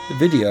the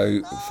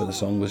video for the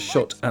song was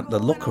shot at the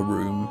Locker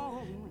Room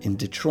in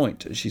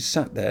Detroit. She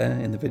sat there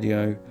in the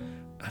video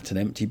at an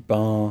empty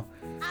bar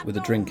with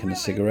a drink and a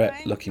cigarette,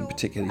 looking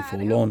particularly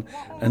forlorn.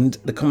 And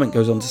the comment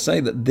goes on to say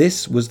that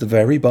this was the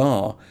very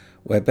bar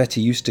where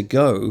Betty used to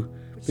go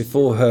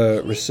before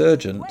her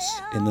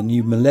resurgence in the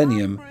new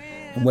millennium,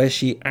 and where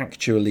she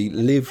actually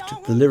lived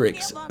the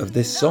lyrics of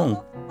this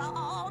song.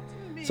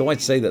 So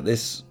I'd say that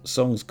this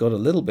song's got a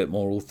little bit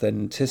more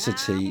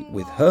authenticity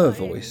with her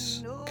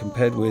voice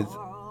compared with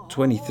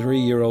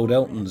 23-year-old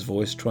Elton's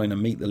voice trying to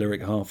meet the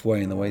lyric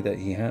halfway in the way that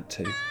he had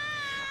to.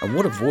 And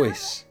what a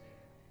voice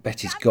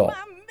Betty's got.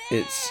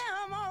 It's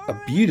a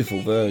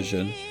beautiful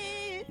version,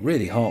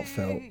 really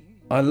heartfelt.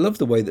 I love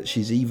the way that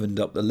she's evened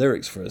up the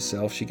lyrics for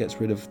herself. She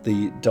gets rid of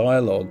the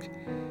dialogue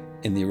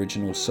in the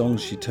original song.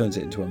 She turns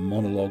it into a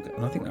monologue,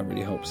 and I think that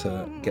really helps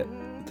her get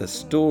the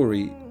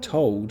story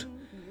told.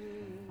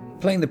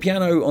 Playing the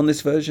piano on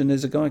this version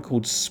is a guy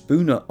called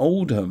Spooner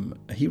Oldham.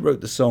 He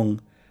wrote the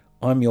song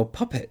I'm Your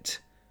Puppet,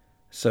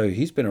 so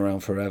he's been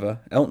around forever.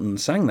 Elton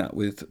sang that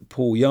with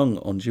Paul Young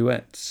on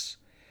duets.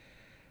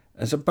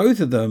 And so both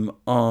of them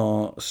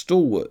are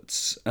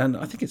stalwarts, and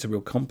I think it's a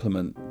real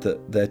compliment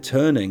that they're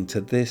turning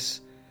to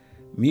this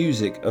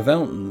music of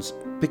Elton's,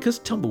 because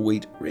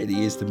Tumbleweed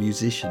really is the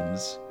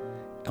musician's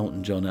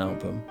Elton John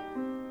album.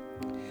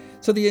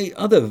 So the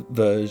other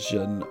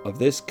version of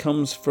this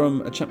comes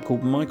from a chap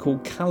called Michael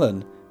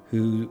Callan,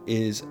 who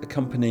is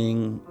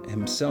accompanying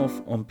himself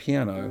on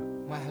piano.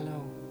 Why,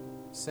 hello,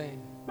 say,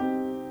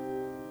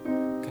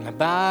 can I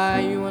buy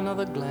you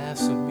another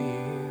glass of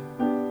beer?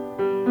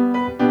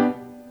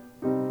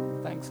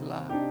 Thanks a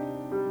lot.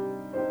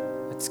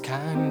 It's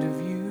kind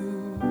of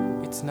you.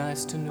 It's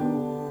nice to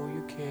know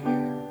you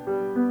care.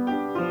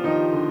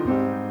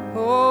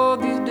 Oh,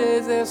 these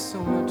days there's so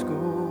much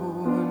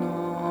going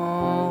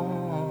on.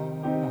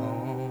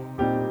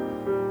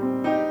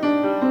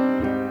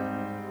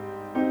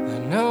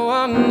 And no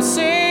one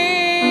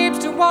seems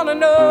to want to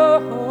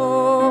know.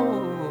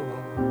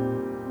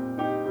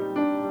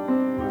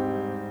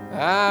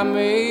 I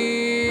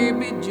may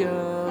be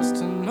just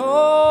an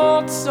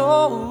old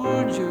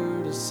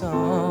soldier to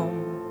some,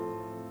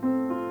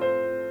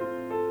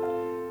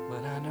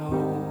 but I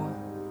know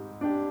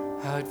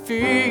how it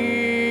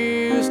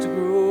feels to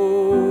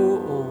grow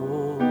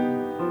old.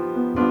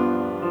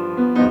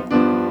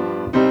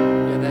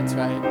 Yeah, that's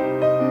right.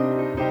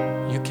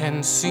 You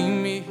can see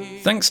me here.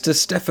 Thanks to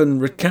Stefan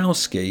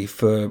Rutkowski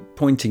for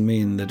pointing me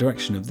in the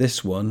direction of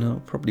this one. I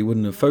probably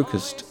wouldn't have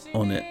focused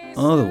on it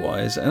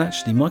otherwise. And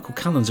actually, Michael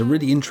Callan's a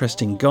really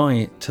interesting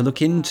guy to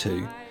look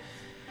into.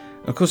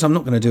 Of course, I'm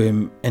not going to do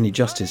him any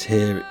justice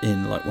here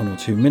in like 1 or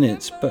 2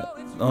 minutes, but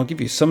I'll give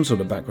you some sort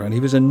of background.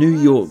 He was a New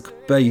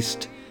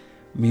York-based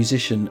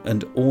musician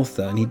and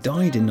author, and he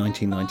died in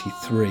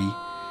 1993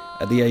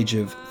 at the age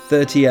of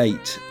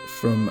 38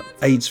 from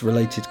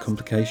AIDS-related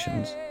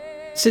complications.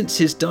 Since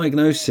his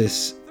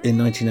diagnosis in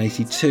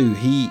 1982,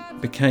 he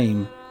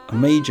became a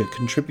major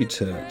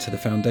contributor to the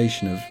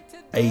foundation of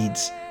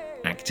AIDS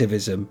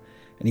activism,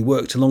 and he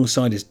worked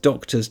alongside his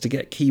doctors to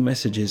get key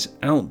messages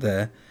out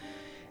there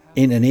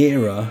in an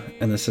era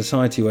and a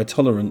society where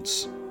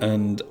tolerance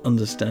and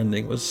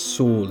understanding was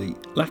sorely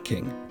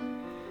lacking.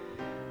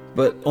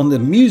 But on the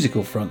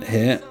musical front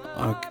here,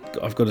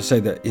 I've got to say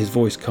that his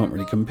voice can't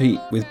really compete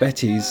with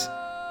Betty's.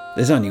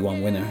 There's only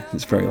one winner,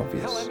 it's very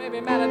obvious. Hell, I may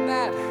be mad at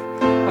that.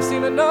 I've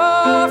seen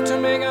enough to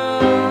make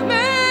a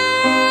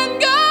man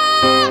go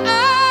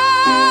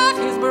out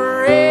his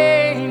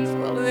brains.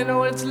 Well, they know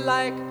what it's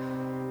like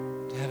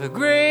to have a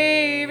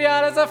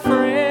graveyard as a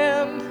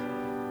friend,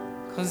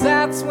 'cause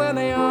that's where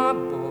they are,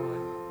 boy,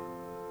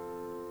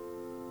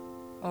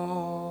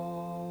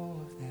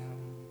 all of them.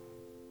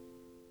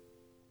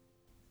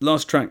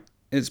 Last track,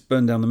 it's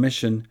Burn Down the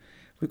Mission.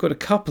 We've got a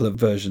couple of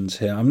versions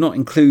here. I'm not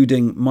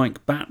including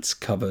Mike Batt's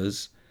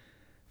covers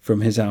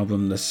from his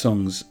album The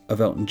Songs of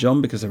Elton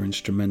John because they're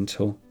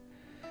instrumental.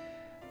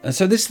 And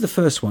so this is the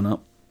first one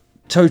up,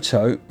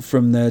 Toto,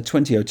 from their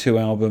 2002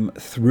 album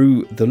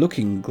Through the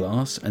Looking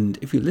Glass. And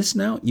if you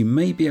listen out, you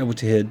may be able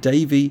to hear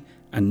Davey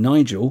and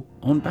Nigel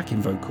on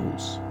backing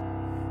vocals.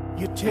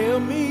 You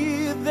tell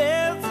me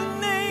there's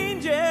an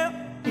angel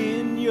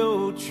in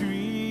your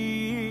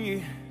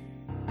tree.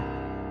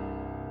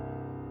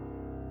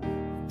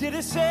 Did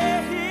he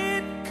say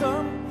he'd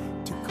come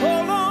to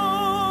call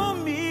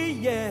on me?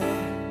 Yeah.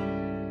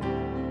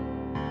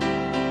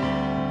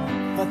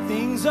 But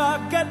things are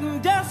getting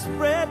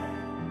desperate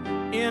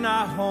in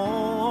our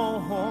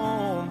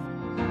home,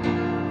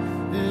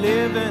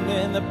 living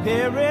in the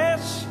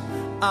parish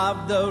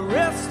of the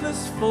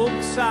restless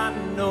folks I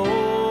know.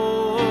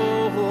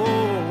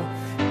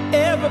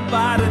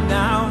 Everybody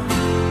now,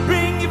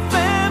 bring your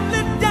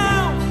family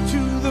down to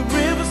the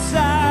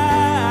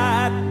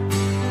riverside.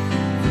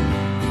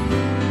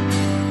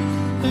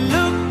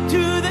 Look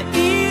to the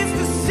east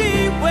to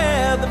see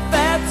where the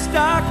fat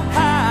stock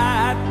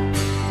hide.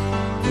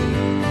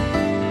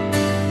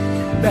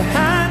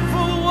 Behind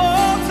four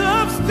walls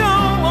of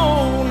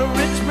stone, a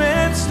rich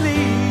man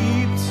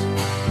sleeps.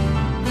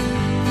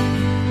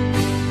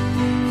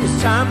 It's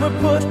time we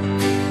put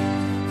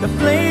the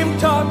flame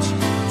torch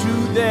to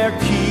their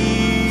keep.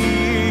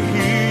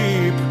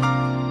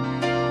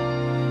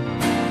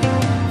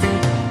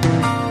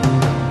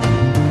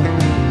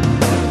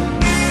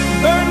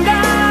 Burn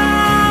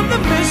down the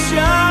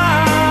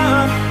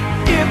mission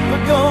if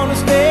we're gonna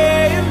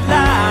stay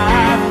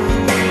alive.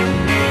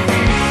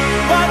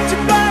 Watch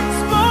your black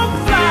smoke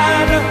fly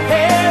to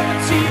heaven,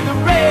 see the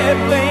red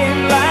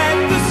flame light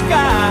the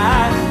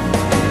sky.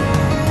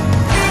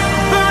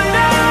 Burn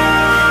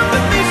down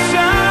the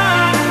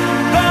mission,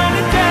 burn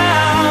it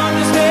down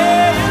to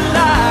stay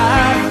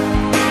alive.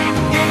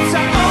 It's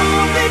our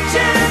only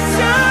chance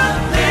of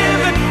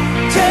living.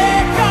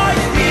 Take all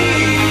you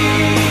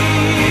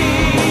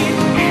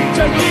need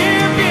to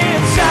live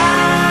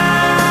inside.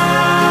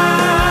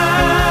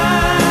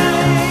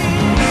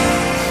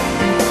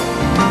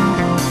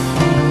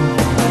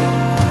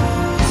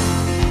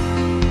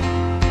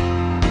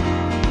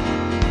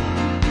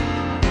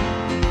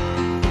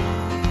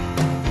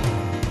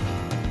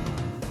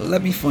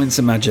 Let me find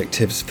some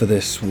adjectives for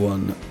this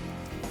one.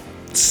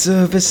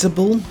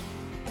 Serviceable,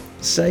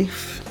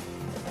 safe,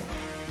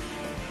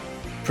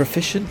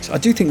 proficient. I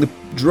do think the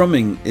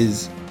drumming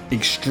is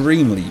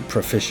extremely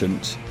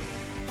proficient.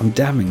 I'm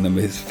damning them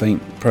with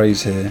faint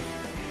praise here.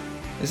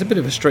 It's a bit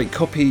of a straight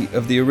copy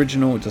of the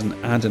original. It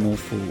doesn't add an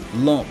awful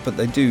lot, but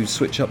they do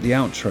switch up the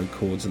outro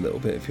chords a little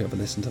bit if you ever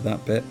listen to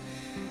that bit.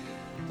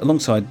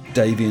 Alongside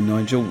Davey and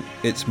Nigel,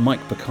 it's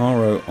Mike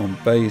Porcaro on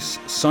bass,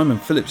 Simon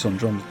Phillips on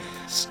drums,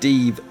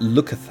 Steve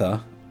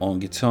Lukather on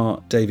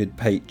guitar, David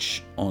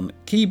Paich on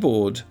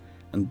keyboard,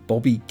 and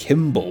Bobby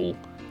Kimball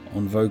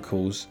on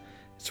vocals.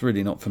 It's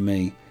really not for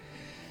me.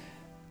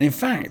 In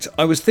fact,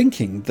 I was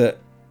thinking that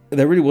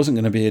there really wasn't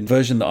going to be a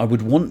version that I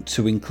would want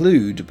to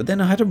include, but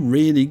then I had a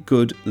really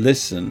good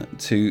listen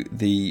to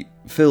the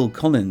Phil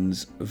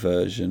Collins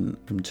version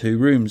from Two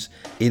Rooms.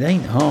 It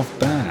ain't half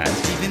bad.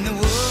 Deep in the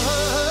woods,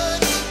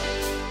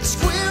 the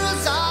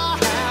squirrels are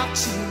out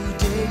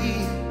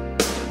today.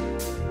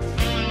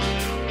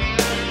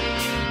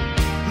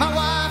 My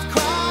wife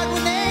cried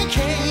when they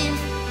came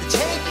to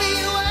take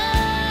me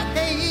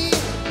away.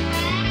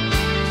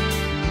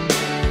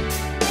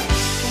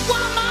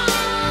 What am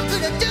I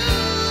gonna do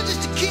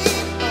just to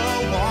keep her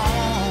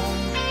warm?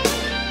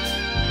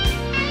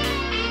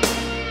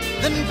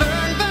 Then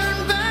burn, burn,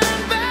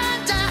 burn, burn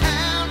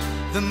down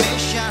the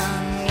mission.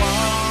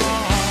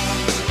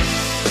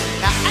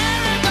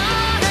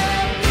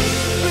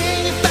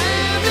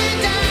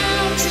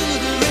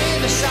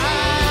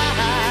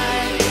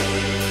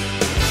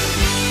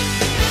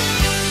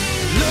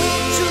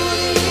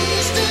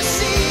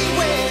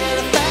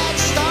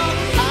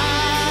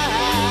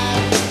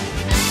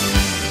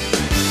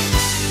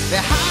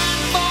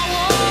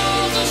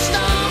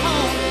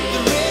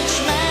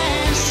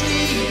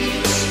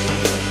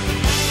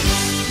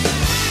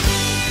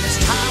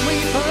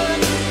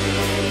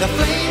 The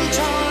flame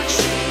torch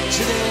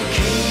to the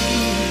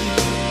key.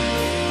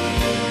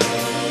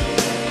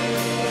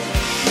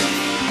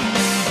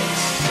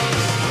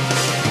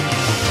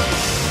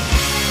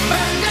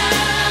 Burn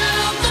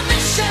down the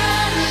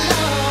mission,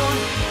 Lord,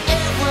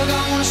 if we're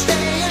gonna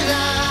stay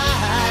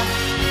alive.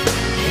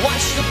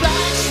 Watch the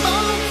black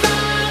smoke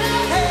fly to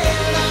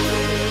heaven,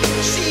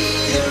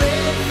 see the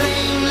red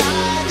flame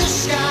light the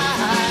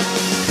sky.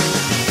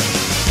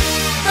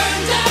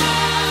 Burn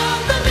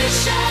down the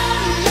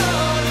mission,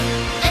 Lord,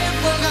 if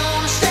we're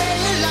gonna stay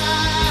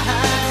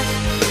alive.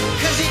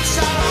 'Cause it's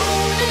our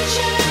only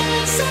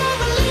chance of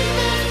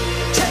living.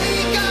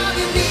 Take all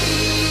you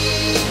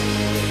need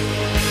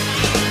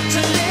to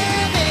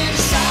live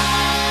inside.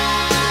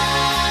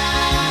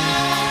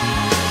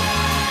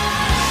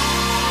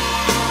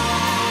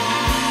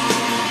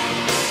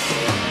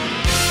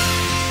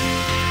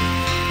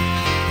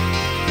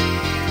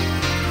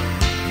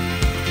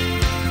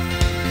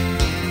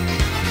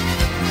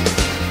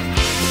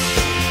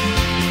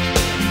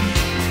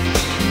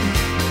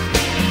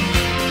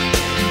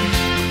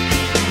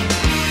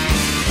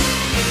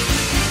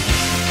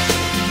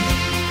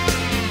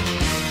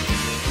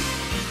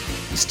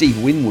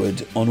 Steve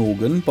Winwood on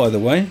organ, by the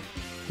way.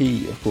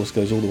 He, of course,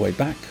 goes all the way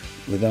back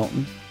with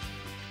Elton.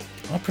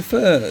 I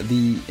prefer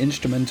the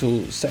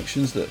instrumental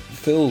sections that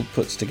Phil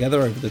puts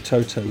together over the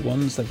Toto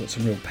ones. They've got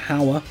some real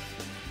power.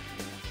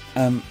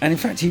 And in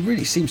fact, he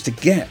really seems to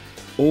get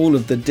all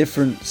of the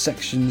different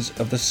sections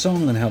of the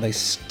song and how they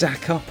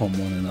stack up on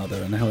one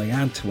another and how they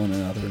add to one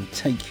another and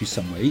take you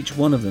somewhere. Each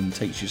one of them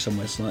takes you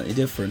somewhere slightly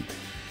different.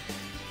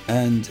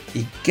 And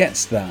he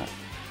gets that.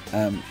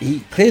 He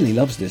clearly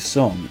loves this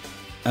song.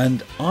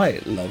 And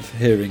I love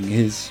hearing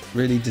his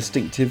really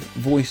distinctive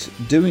voice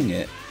doing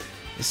it.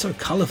 It's so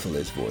colourful,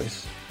 his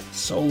voice.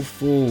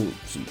 Soulful,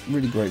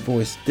 really great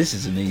voice. This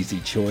is an easy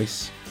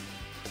choice.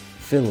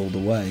 Phil all the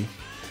way.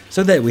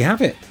 So there we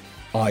have it.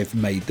 I've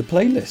made the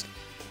playlist.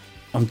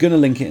 I'm going to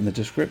link it in the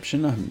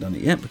description. I haven't done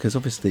it yet because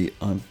obviously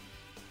I've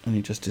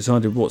only just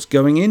decided what's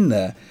going in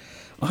there.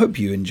 I hope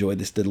you enjoyed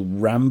this little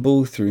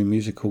ramble through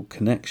musical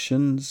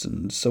connections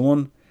and so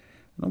on.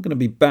 And I'm going to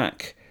be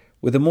back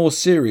with a more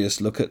serious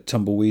look at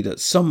Tumbleweed at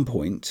some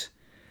point.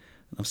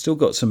 I've still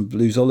got some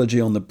bluesology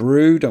on the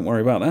brew. Don't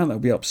worry about that. That'll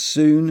be up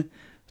soon.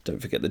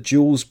 Don't forget the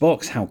Jules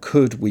box. How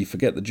could we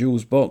forget the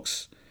Jules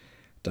box?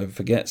 Don't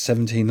forget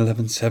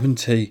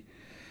 171170.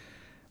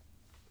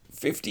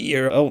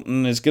 50-year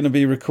Elton is going to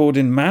be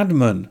recording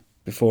Madman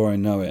before I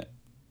know it.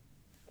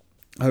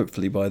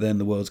 Hopefully by then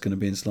the world's going to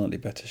be in slightly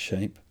better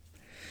shape.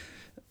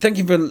 Thank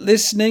you for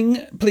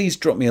listening. Please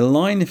drop me a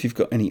line if you've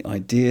got any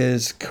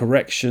ideas,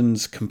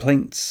 corrections,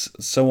 complaints,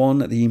 so on.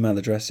 The email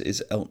address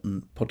is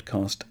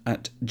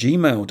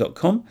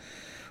eltonpodcast@gmail.com,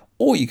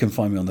 or you can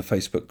find me on the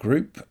Facebook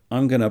group.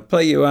 I'm going to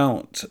play you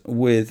out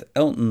with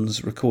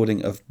Elton's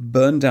recording of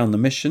Burn Down the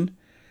Mission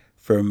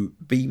from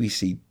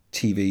BBC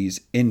TV's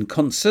In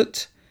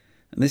Concert.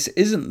 And this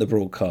isn't the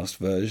broadcast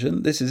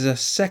version. This is a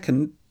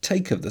second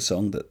take of the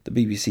song that the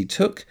BBC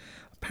took,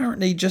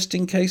 apparently just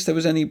in case there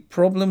was any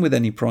problem with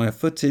any prior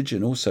footage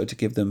and also to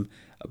give them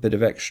a bit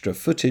of extra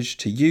footage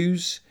to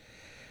use.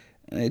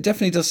 It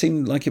definitely does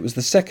seem like it was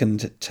the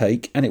second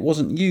take and it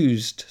wasn't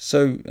used,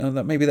 so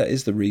maybe that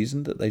is the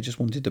reason, that they just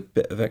wanted a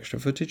bit of extra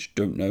footage.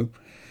 Don't know.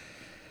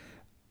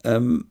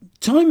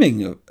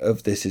 Timing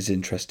of this is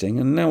interesting,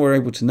 and now we're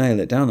able to nail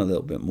it down a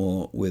little bit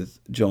more with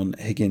John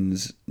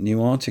Higgins'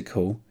 new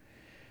article,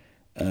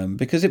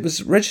 because it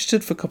was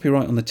registered for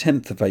copyright on the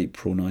 10th of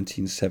April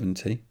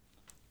 1970,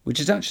 which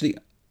is actually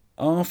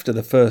after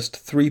the first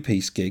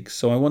three-piece gig,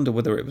 so I wonder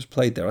whether it was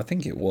played there. I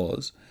think it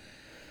was.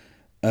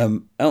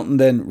 Elton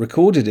then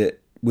recorded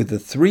it with the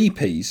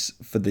three-piece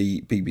for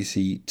the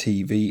BBC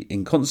TV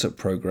in concert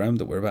programme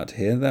that we're about to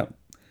hear. That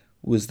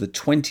was the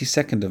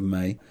 22nd of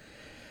May.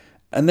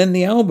 And then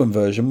the album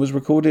version was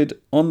recorded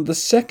on the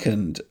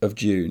 2nd of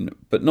June,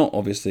 but not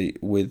obviously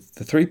with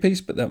the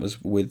three-piece, but that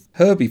was with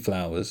Herbie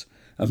Flowers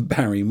and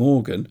Barry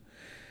Morgan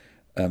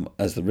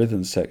as the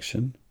rhythm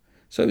section.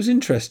 So it was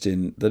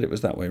interesting that it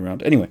was that way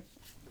around. Anyway,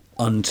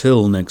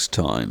 until next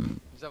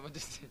time. Is that what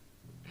this did?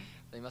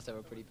 They must have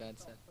a pretty bad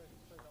set.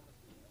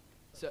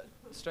 So,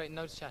 straight,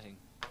 no chatting.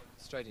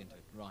 Straight into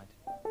it, right.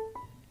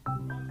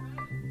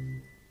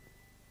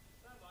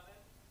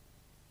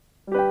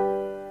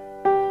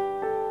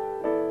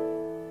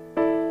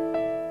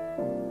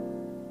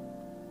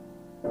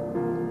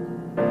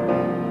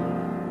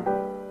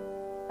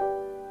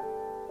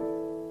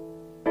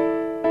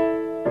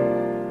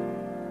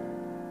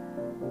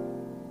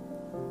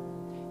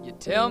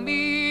 Tell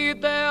me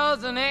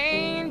there's an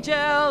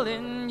angel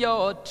in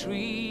your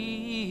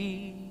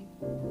tree.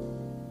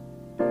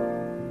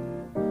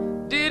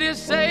 Did he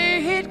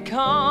say he'd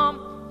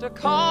come to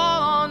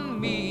call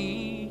on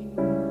me?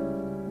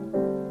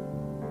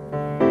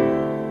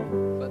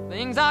 But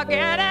things are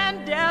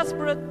getting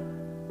desperate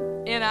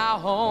in our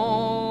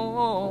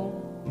home,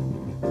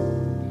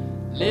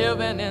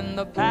 living in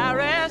the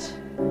parish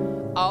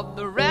of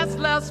the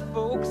restless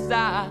folks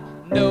I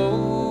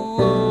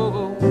know.